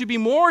will actually be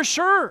more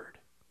assured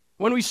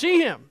when we see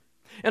Him,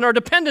 and our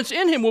dependence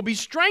in Him will be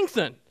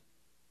strengthened.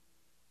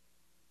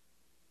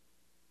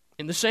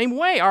 In the same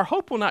way, our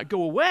hope will not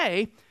go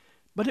away,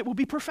 but it will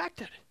be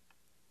perfected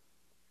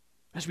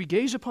as we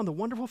gaze upon the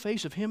wonderful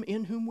face of Him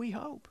in whom we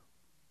hope.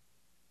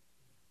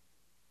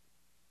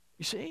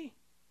 You see,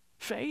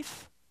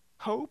 faith,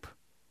 hope,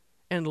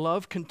 and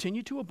love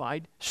continue to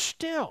abide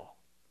still.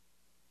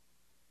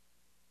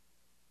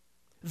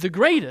 The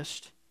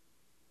greatest,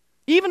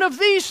 even of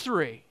these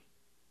three,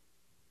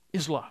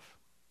 is love.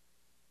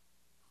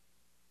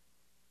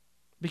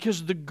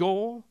 Because the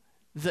goal,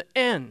 the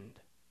end,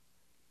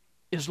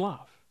 is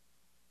love.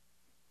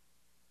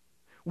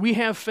 We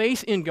have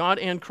faith in God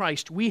and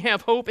Christ. We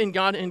have hope in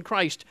God and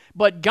Christ.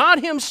 But God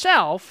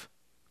Himself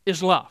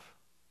is love.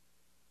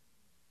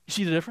 You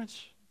see the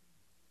difference?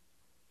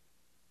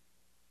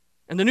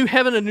 And the new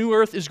heaven and new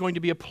earth is going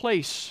to be a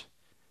place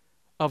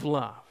of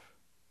love.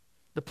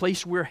 The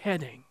place we're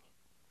heading.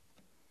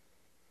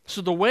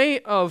 So the way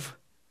of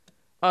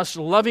us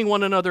loving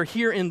one another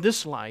here in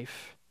this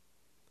life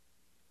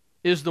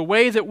is the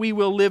way that we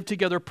will live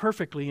together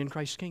perfectly in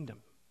Christ's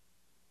kingdom.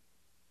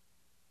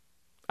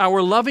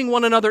 Our loving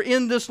one another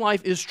in this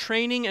life is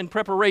training and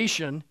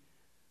preparation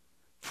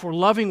for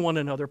loving one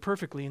another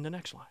perfectly in the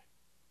next life.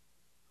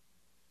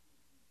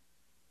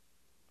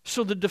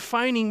 So the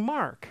defining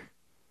mark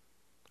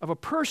of a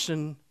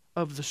person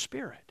of the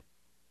Spirit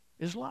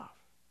is love.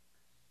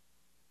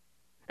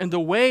 And the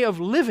way of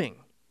living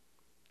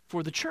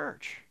for the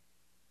church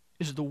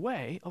is the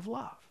way of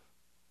love.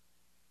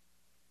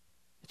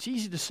 It's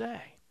easy to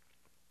say,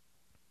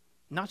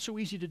 not so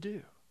easy to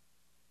do.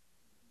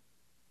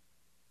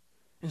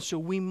 And so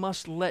we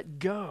must let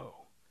go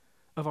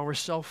of our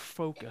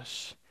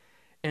self-focus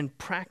and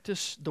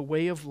practice the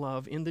way of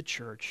love in the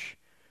church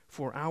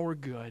for our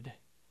good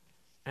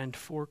and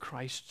for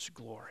Christ's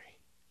glory.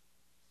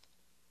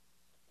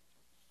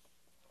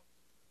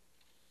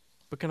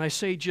 But can I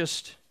say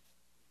just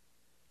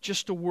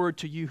a word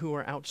to you who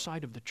are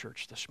outside of the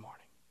church this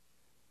morning?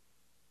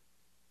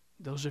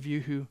 Those of you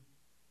who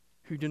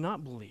do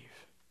not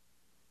believe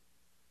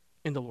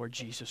in the Lord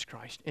Jesus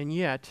Christ, and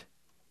yet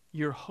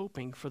you're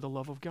hoping for the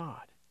love of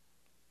God.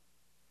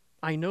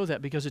 I know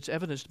that because it's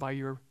evidenced by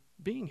your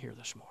being here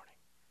this morning.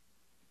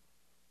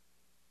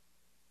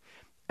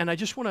 And I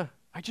just want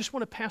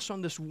to pass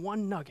on this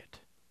one nugget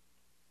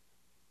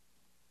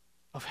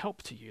of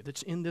help to you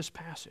that's in this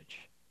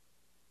passage.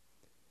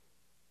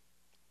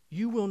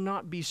 You will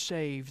not be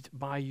saved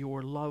by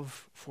your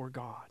love for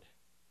God.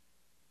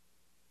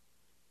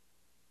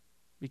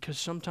 Because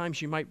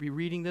sometimes you might be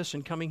reading this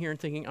and coming here and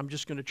thinking, I'm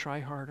just going to try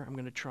harder, I'm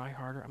going to try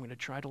harder, I'm going to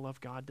try to love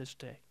God this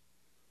day.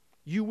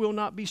 You will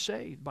not be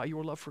saved by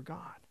your love for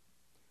God.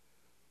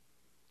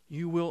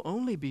 You will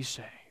only be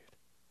saved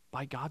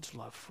by God's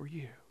love for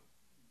you.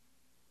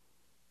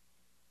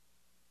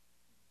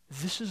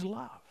 This is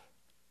love.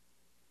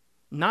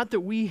 Not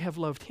that we have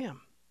loved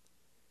Him,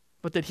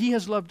 but that He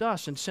has loved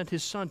us and sent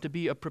His Son to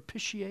be a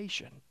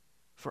propitiation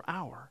for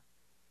our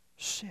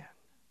sin.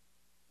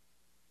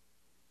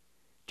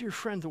 Dear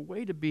friend, the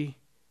way to be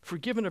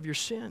forgiven of your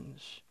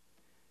sins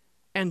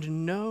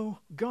and know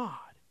God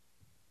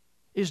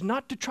is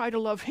not to try to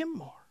love Him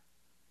more.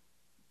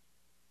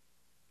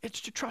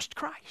 It's to trust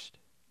Christ.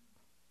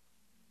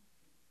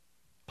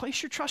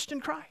 Place your trust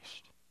in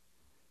Christ.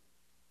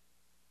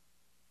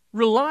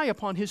 Rely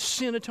upon His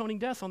sin-atoning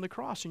death on the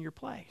cross in your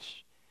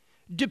place.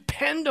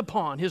 Depend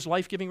upon His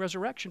life-giving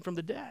resurrection from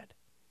the dead,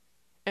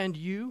 and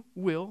you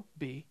will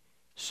be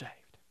saved.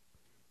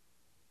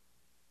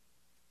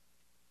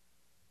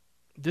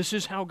 This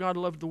is how God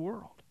loved the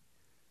world.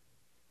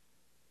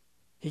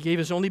 He gave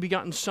His only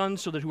begotten Son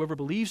so that whoever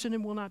believes in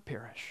Him will not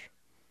perish,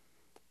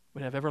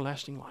 but have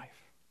everlasting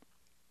life.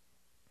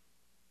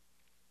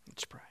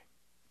 Let's pray.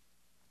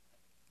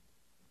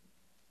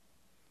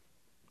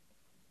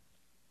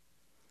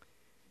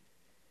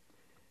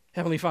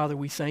 Heavenly Father,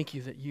 we thank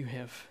You that You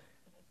have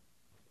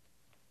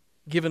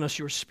given us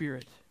Your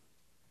Spirit,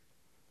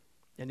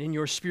 and in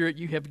Your Spirit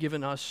You have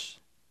given us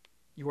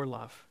Your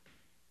love,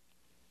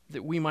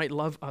 that we might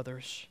love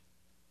others.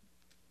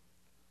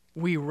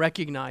 We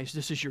recognize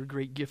this is Your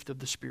great gift of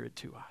the Spirit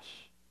to us.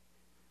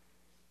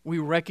 We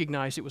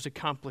recognize it was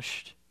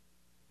accomplished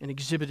and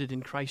exhibited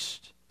in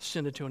Christ's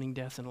sin-atoning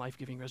death and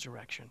life-giving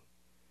resurrection.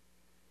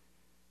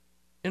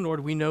 And Lord,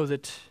 we know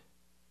that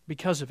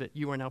because of it,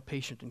 You are now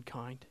patient and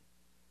kind,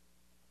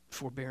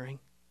 forbearing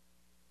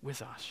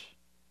with us,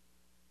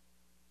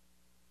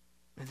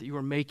 and that You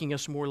are making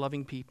us more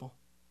loving people,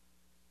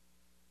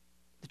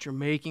 that You're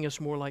making us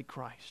more like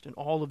Christ. And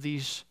all of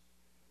these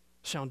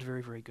sound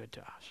very, very good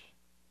to us.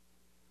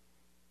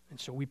 And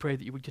so we pray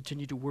that You would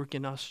continue to work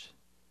in us,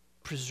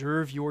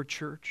 preserve Your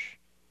church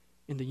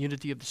in the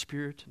unity of the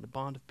Spirit and the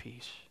bond of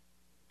peace.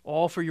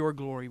 All for Your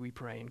glory, we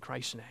pray in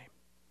Christ's name.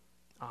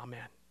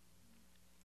 Amen.